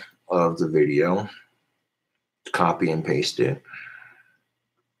title of the video. Copy and paste it.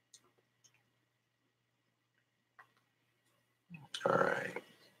 All right.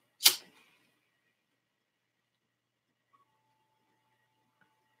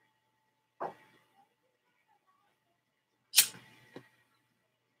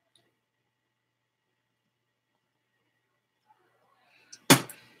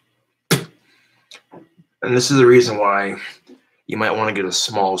 And this is the reason why you might want to get a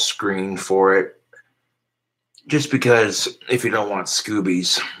small screen for it. Just because if you don't want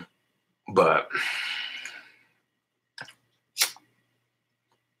Scoobies, but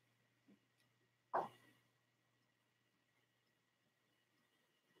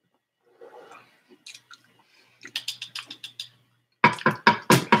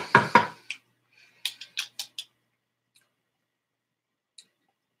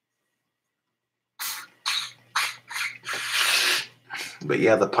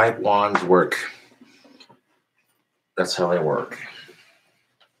yeah, the pipe wands work. That's how they work.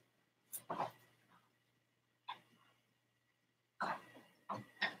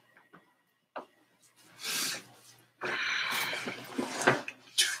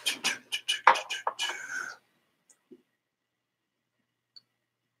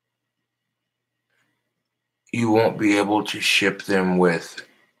 You won't be able to ship them with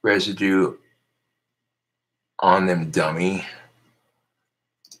residue on them, dummy.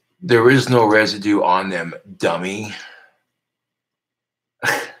 There is no residue on them, dummy.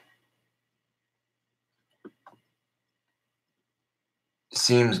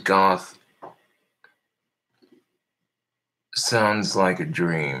 Seems goth. Sounds like a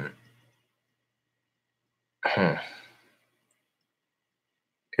dream.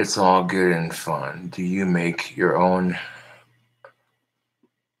 It's all good and fun. Do you make your own?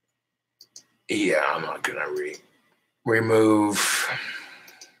 Yeah, I'm not gonna remove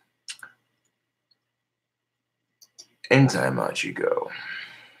Anti-Machigo.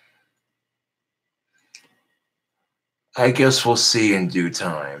 I guess we'll see in due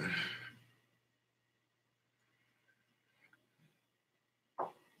time.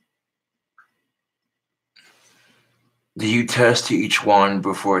 Do you test each one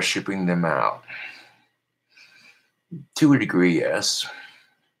before shipping them out? To a degree, yes.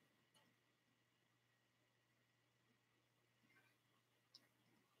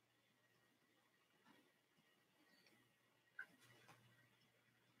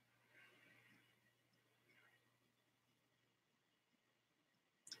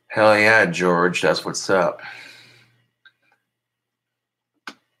 Hell yeah, George, that's what's up.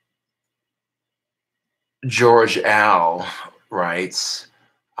 George Al writes,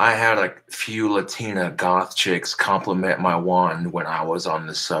 I had a few Latina goth chicks compliment my wand when I was on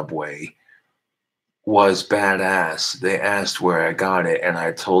the subway. Was badass. They asked where I got it, and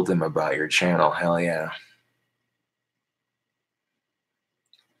I told them about your channel. Hell yeah.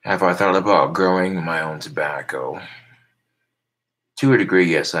 Have I thought about growing my own tobacco? To a degree,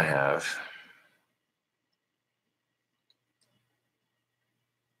 yes, I have.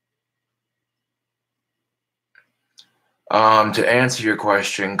 To answer your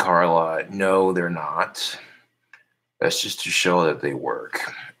question, Carla, no, they're not. That's just to show that they work.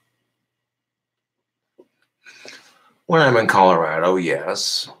 When I'm in Colorado,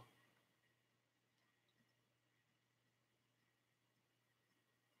 yes.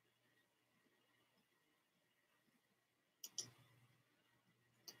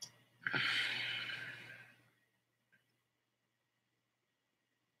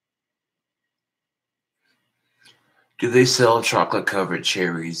 Do they sell chocolate-covered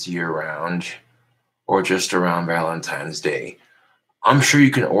cherries year-round or just around Valentine's Day? I'm sure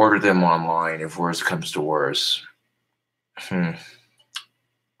you can order them online if worse comes to worse. They're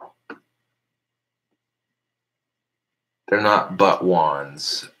not butt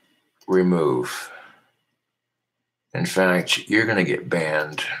wands. Remove. In fact, you're going to get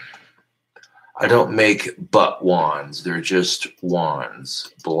banned. I don't make butt wands. They're just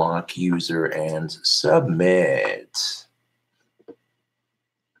wands. Block user and submit.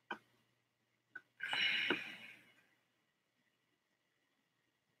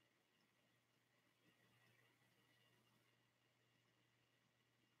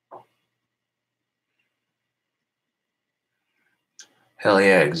 Hell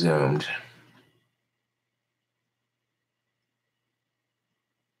yeah, exhumed.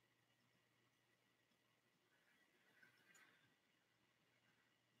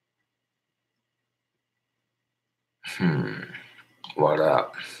 What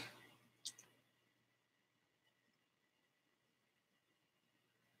up?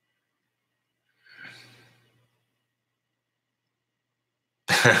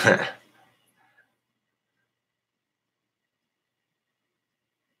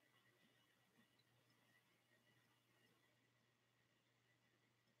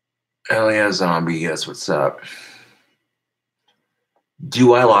 Hell yeah, zombie. Yes, what's up?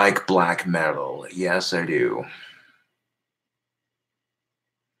 Do I like black metal? Yes, I do.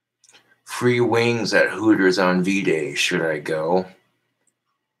 Free wings at Hooters on V-Day. Should I go?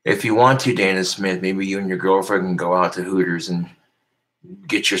 If you want to, Dana Smith, maybe you and your girlfriend can go out to Hooters and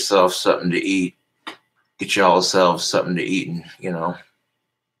get yourself something to eat. Get y'all selves something to eat, and you know.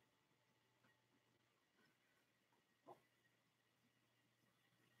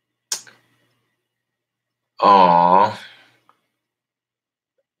 Aw.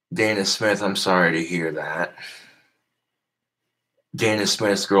 Dana Smith, I'm sorry to hear that. Dana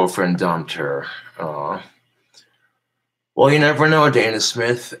Smith's girlfriend dumped her. Aw. Well, you never know, Dana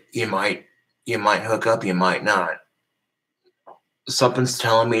Smith. You might hook up, you might not. Something's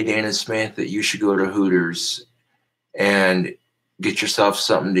telling me, Dana Smith, that you should go to Hooters and get yourself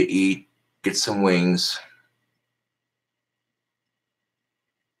something to eat, get some wings.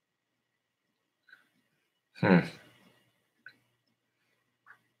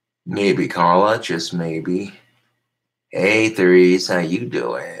 Maybe, Carla, just maybe. Hey, Threes, how you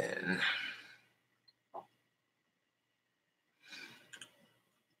doing?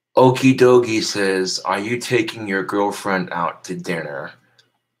 Okie dokie says, are you taking your girlfriend out to dinner?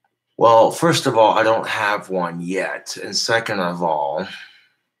 Well, first of all, I don't have one yet. And second of all,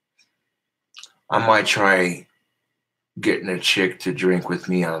 I might try getting a chick to drink with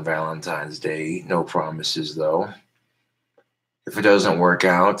me on Valentine's Day. No promises, though. If it doesn't work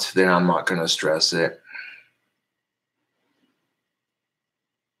out, then I'm not going to stress it.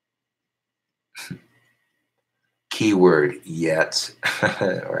 Keyword, yet.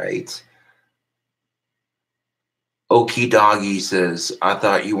 Right? Okie Doggy says, I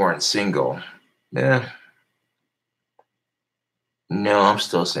thought you weren't single. Yeah. No, I'm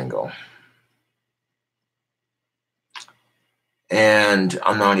still single. And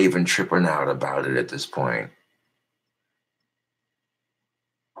I'm not even tripping out about it at this point.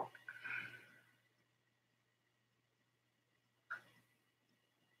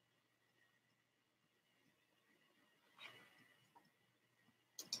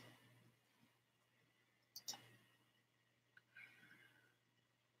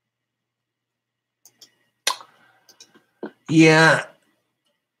 Yeah,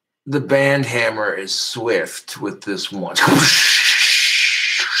 the band hammer is swift with this one.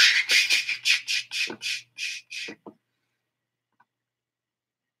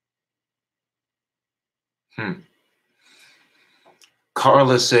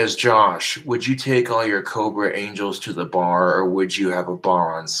 Carla says, Josh, would you take all your Cobra Angels to the bar, or would you have a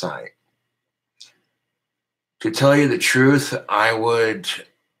bar on site? To tell you the truth, I would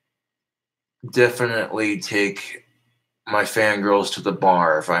definitely take my fangirls to the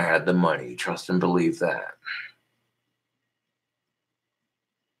bar if I had the money. Trust and believe that.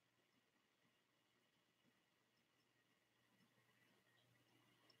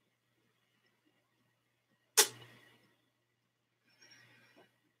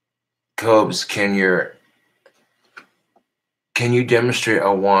 Cobes, can you demonstrate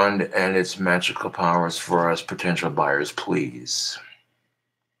a wand and its magical powers for us potential buyers, please?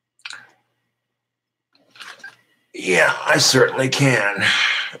 Yeah, I certainly can.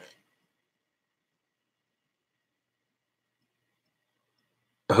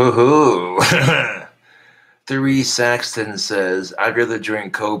 Hoo-hoo. Three Saxton says, I'd rather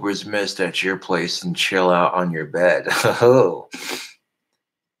drink Cobra's Mist at your place and chill out on your bed. Oh,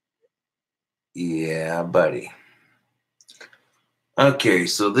 yeah, buddy. Okay,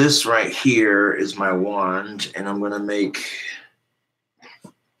 so this right here is my wand, and I'm going to make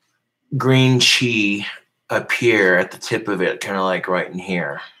green chi appear at the tip of it, kind of like right in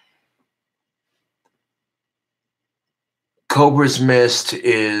here. Cobra's Mist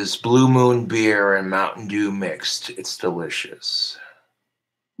is Blue Moon beer and Mountain Dew mixed. It's delicious.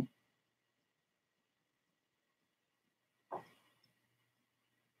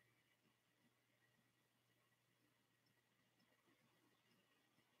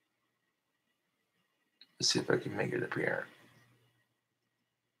 Let's see if I can make it appear.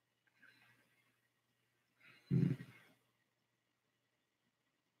 Hmm.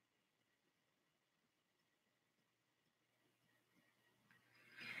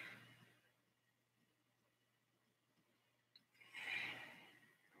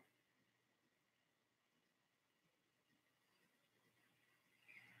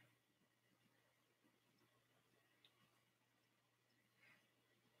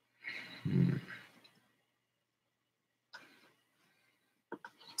 Hmm.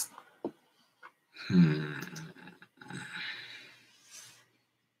 Hmm.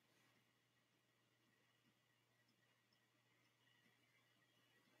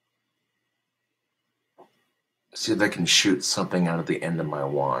 See if I can shoot something out of the end of my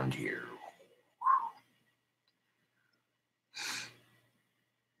wand here.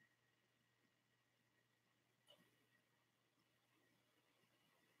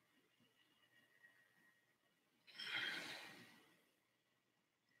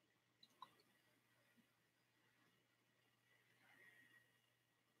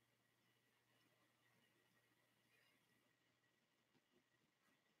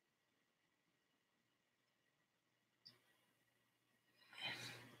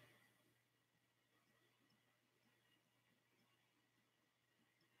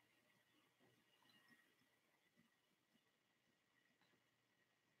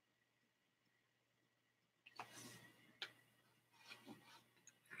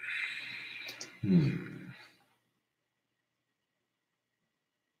 Hmm.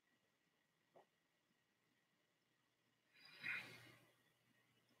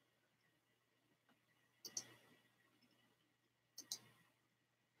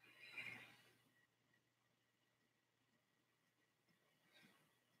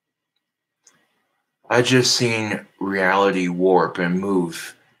 I just seen reality warp and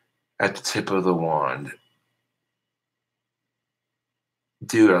move at the tip of the wand.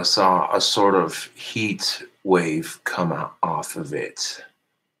 Dude, I saw a sort of heat wave come out off of it.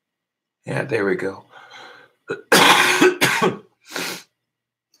 Yeah, there we go.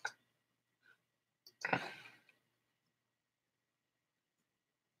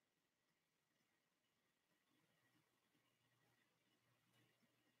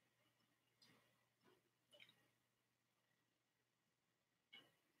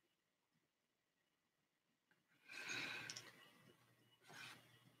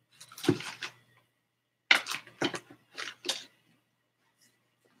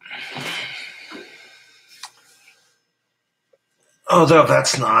 Although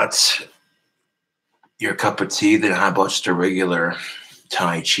that's not your cup of tea, then how about just a regular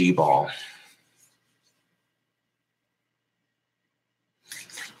Tai Chi ball?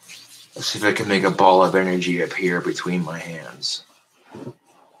 Let's see if I can make a ball of energy appear between my hands.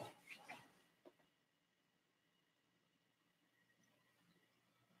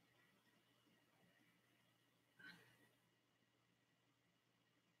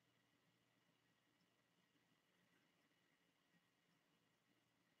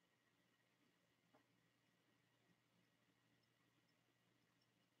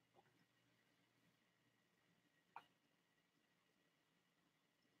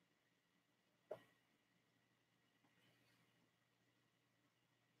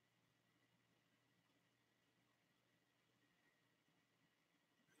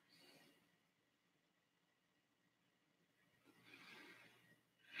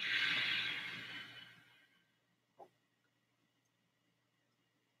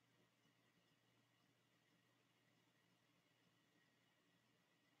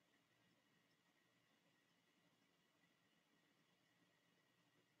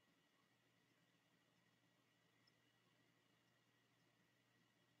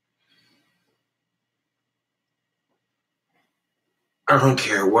 I don't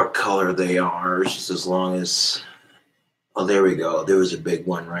care what color they are, just as long as... Oh, there we go. There was a big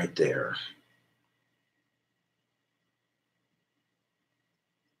one right there.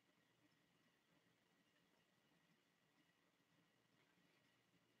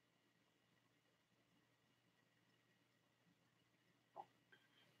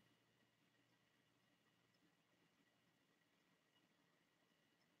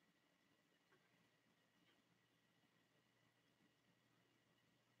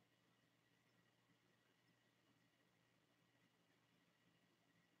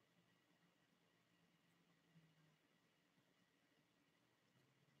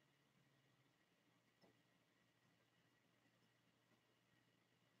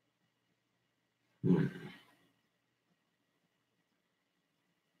 Hmm.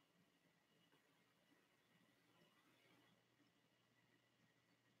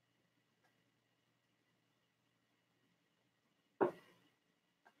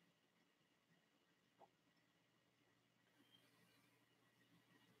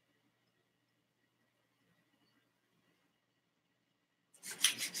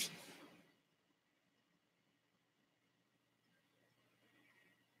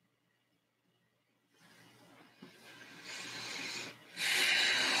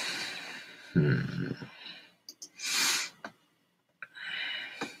 Hmm.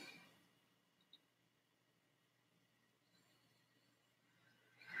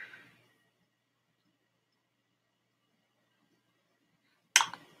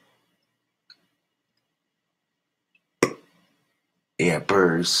 Yeah,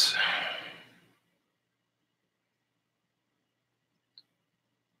 birds.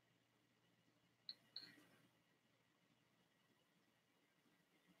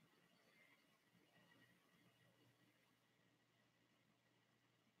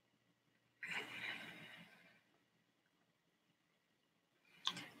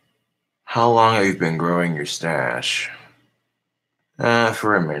 How long have you been growing your stash?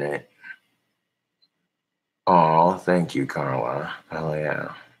 For a minute. Oh, thank you, Carla. Hell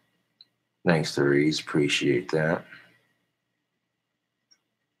yeah. Thanks, Therese. Appreciate that.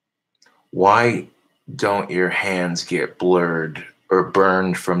 Why don't your hands get blurred or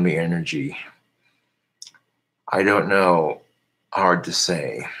burned from the energy? I don't know. Hard to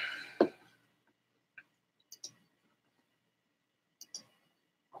say. But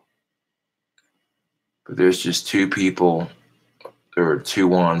there's just two people. There are two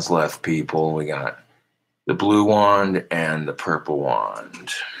wands left, people. We got the blue wand and the purple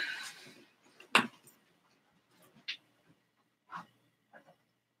wand.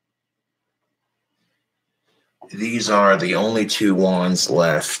 These are the only two wands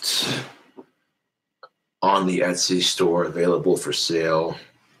left on the Etsy store available for sale.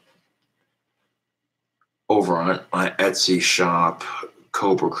 Over on my Etsy shop,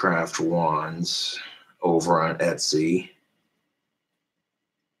 Cobra Craft Wands, over on Etsy.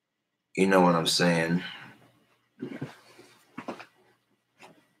 You know what I'm saying.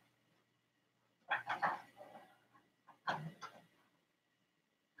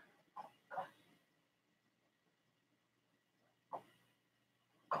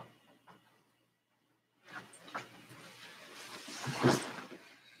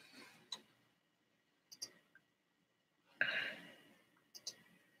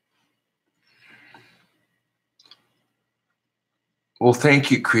 Well, thank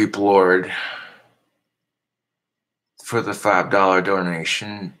you, Creep Lord, for the $5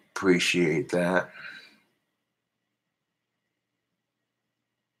 donation. Appreciate that.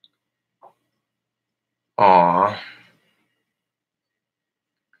 Aw.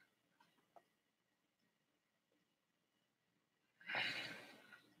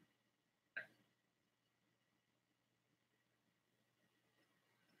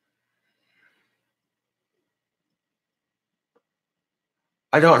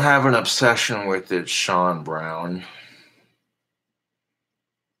 I don't have an obsession with it, Sean Brown.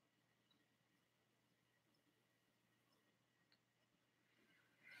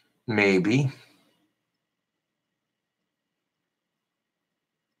 Maybe.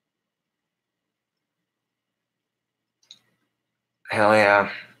 Hell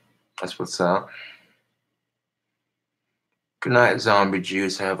yeah. That's what's up. Good night, zombie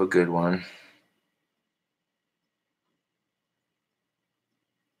Jews. Have a good one.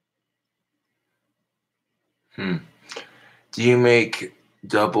 Do you make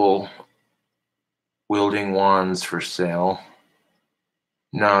double wielding wands for sale?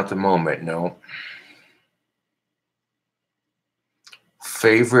 Not at the moment, no.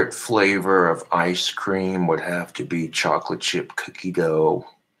 Favorite flavor of ice cream would have to be chocolate chip cookie dough.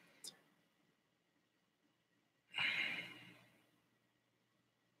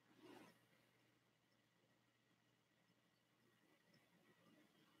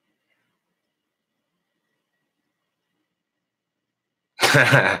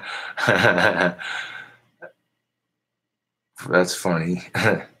 That's funny.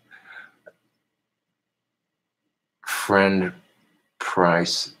 Friend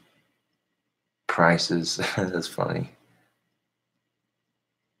prices. That's funny.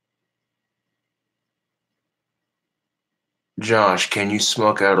 Josh, can you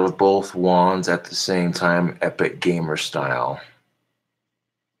smoke out of both wands at the same time, epic gamer style?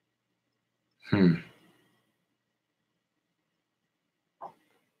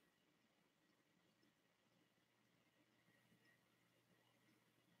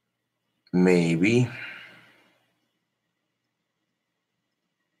 Maybe.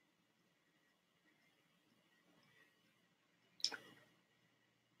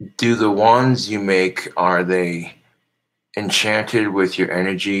 Do the wands you make, are they enchanted with your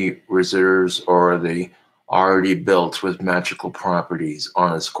energy reserves, or are they already built with magical properties?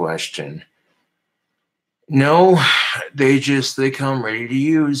 Honest question. No, they come ready to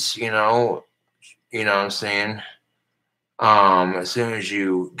use, you know what I'm saying? As soon as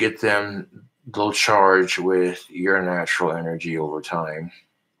you get them, they'll charge with your natural energy over time.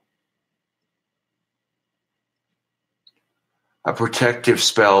 A protective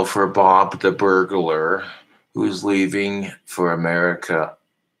spell for Bob the burglar, who's leaving for America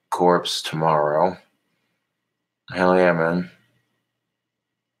Corpse tomorrow. Hell yeah, man.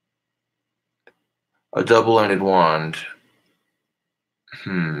 A double-ended wand.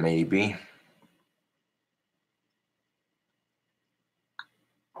 Maybe.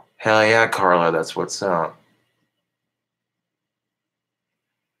 Hell yeah, Carla, that's what's up.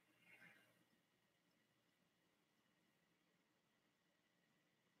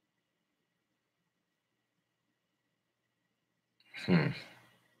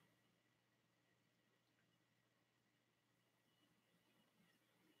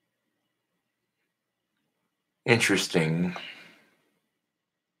 Interesting.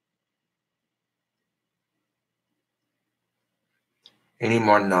 Any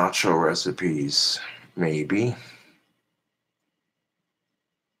more nacho recipes? Maybe.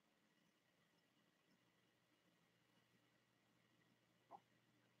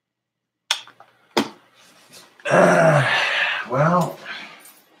 Well,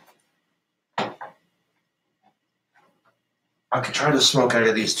 I could try to smoke out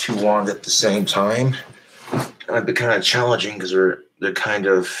of these two wands at the same time. It'd be kind of challenging because they're kind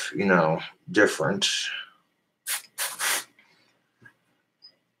of, different.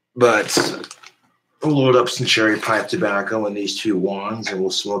 But we'll load up some cherry pipe tobacco in these two wands and we'll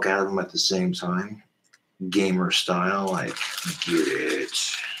smoke out of them at the same time. Gamer style, like, get it.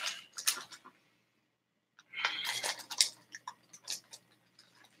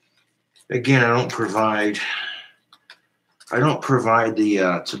 Again, I don't provide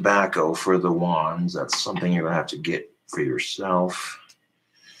the tobacco for the wands. That's something you're gonna have to get for yourself.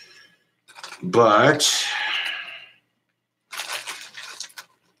 But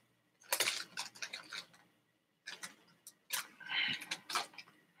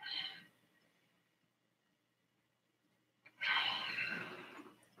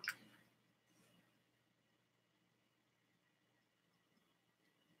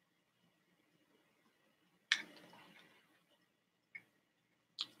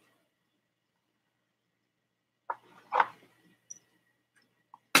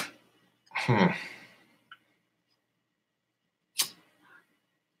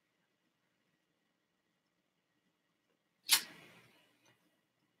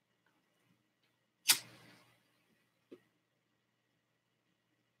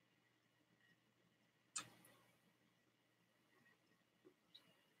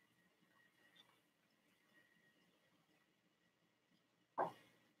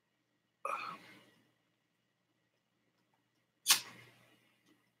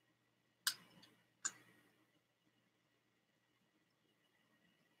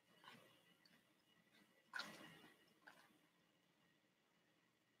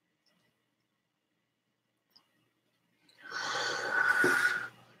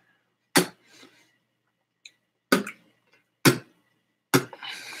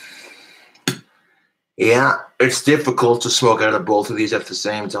yeah, it's difficult to smoke out of both of these at the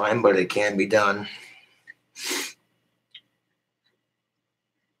same time, but it can be done.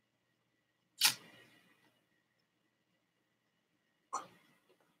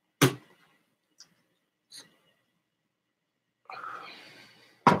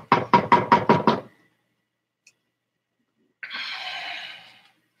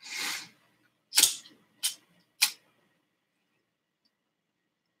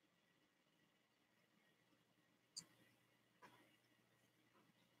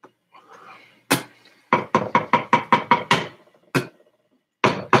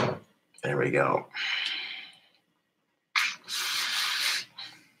 There we go.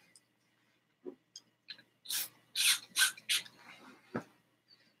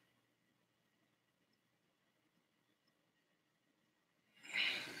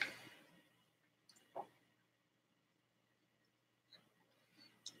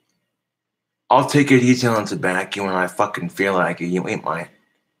 I'll take it easy on tobacco when I fucking feel like it. You ain't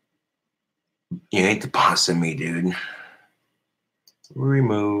the boss of me, dude.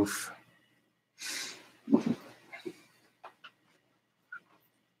 Remove.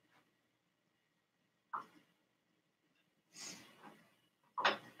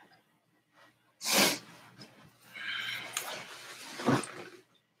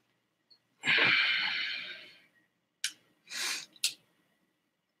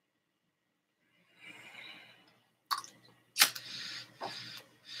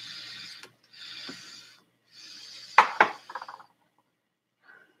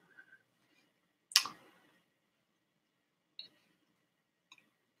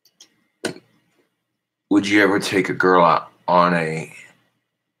 Would you ever take a girl out on a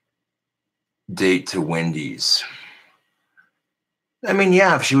date to Wendy's? I mean,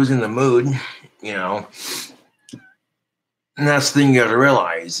 yeah, if she was in the mood, you know. And that's the thing you gotta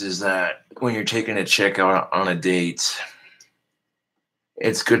realize is that when you're taking a chick out on a date,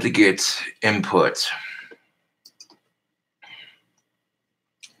 it's good to get input.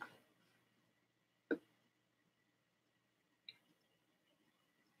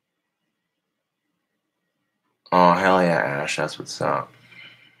 Oh, hell yeah, Ash, that's what's up.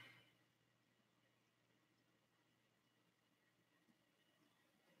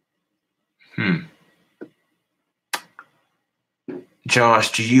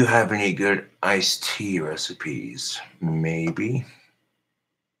 Josh, do you have any good iced tea recipes? Maybe.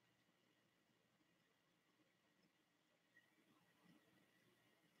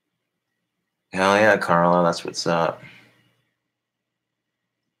 Hell yeah, Carla, that's what's up.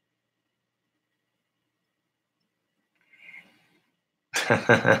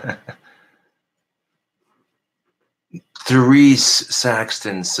 Therese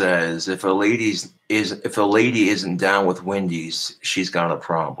Saxton says if a lady isn't down with Wendy's, she's got a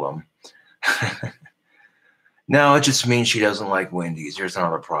problem. No, it just means she doesn't like Wendy's. There's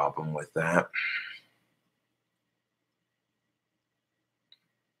not a problem with that.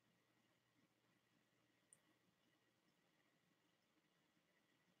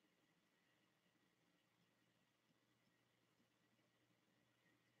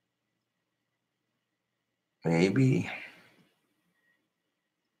 Maybe.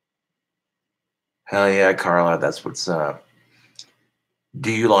 Hell yeah, Carla, that's what's up.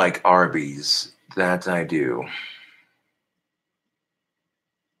 Do you like Arby's? That I do.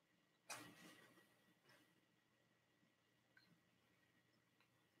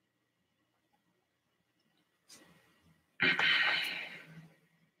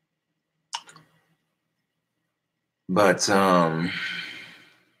 But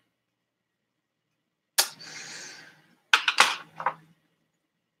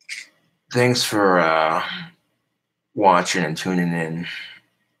thanks for watching and tuning in.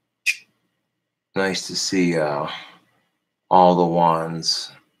 Nice to see all the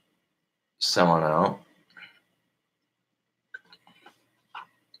wands selling out.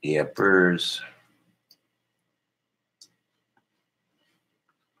 Yepers.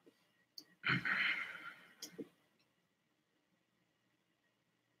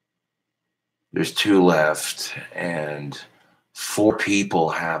 There's 2 left, and 4 people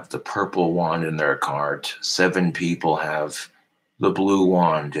have the purple wand in their cart. 7 people have the blue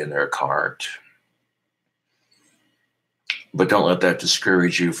wand in their cart. But don't let that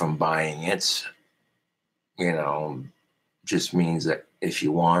discourage you from buying it. You know, just means that if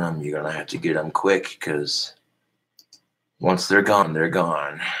you want them, you're going to have to get them quick because once they're gone, they're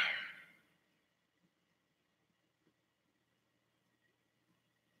gone.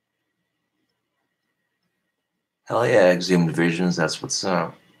 Hell yeah, Exhumed Visions, that's what's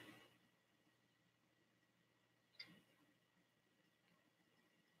up.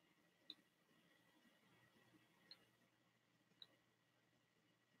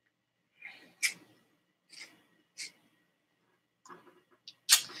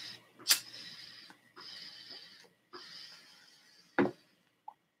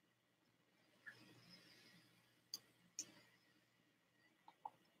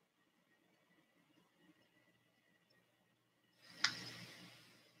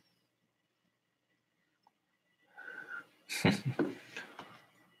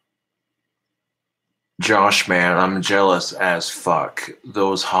 Josh, man, I'm jealous as fuck.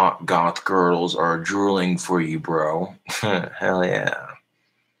 Those hot goth girls are drooling for you, bro. Hell yeah.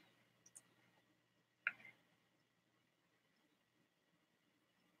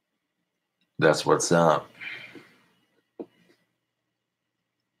 That's what's up.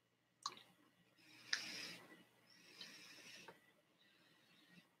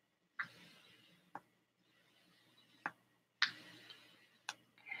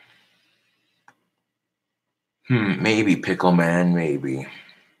 Maybe Pickle Man, maybe.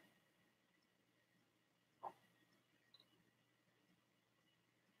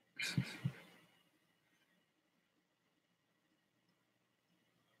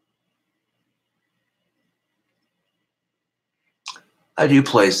 I do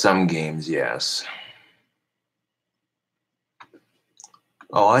play some games, yes.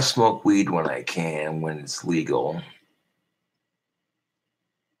 Oh, I smoke weed when I can, when it's legal.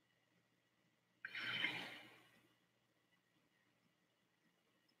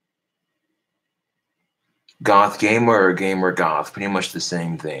 Goth gamer or gamer goth, pretty much the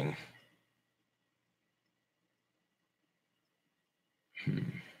same thing.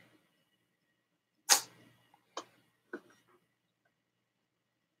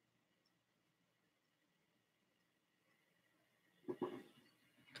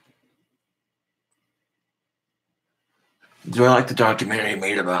 Do I like the documentary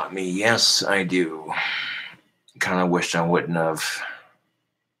made about me? Yes, I do. Kind of wish I wouldn't have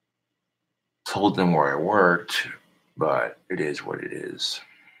told them where I worked, but it is what it is.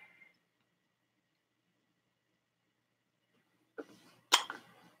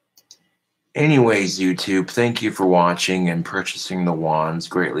 Anyways, YouTube, thank you for watching and purchasing the wands.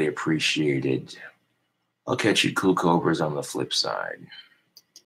 Greatly appreciated. I'll catch you cool cobras on the flip side.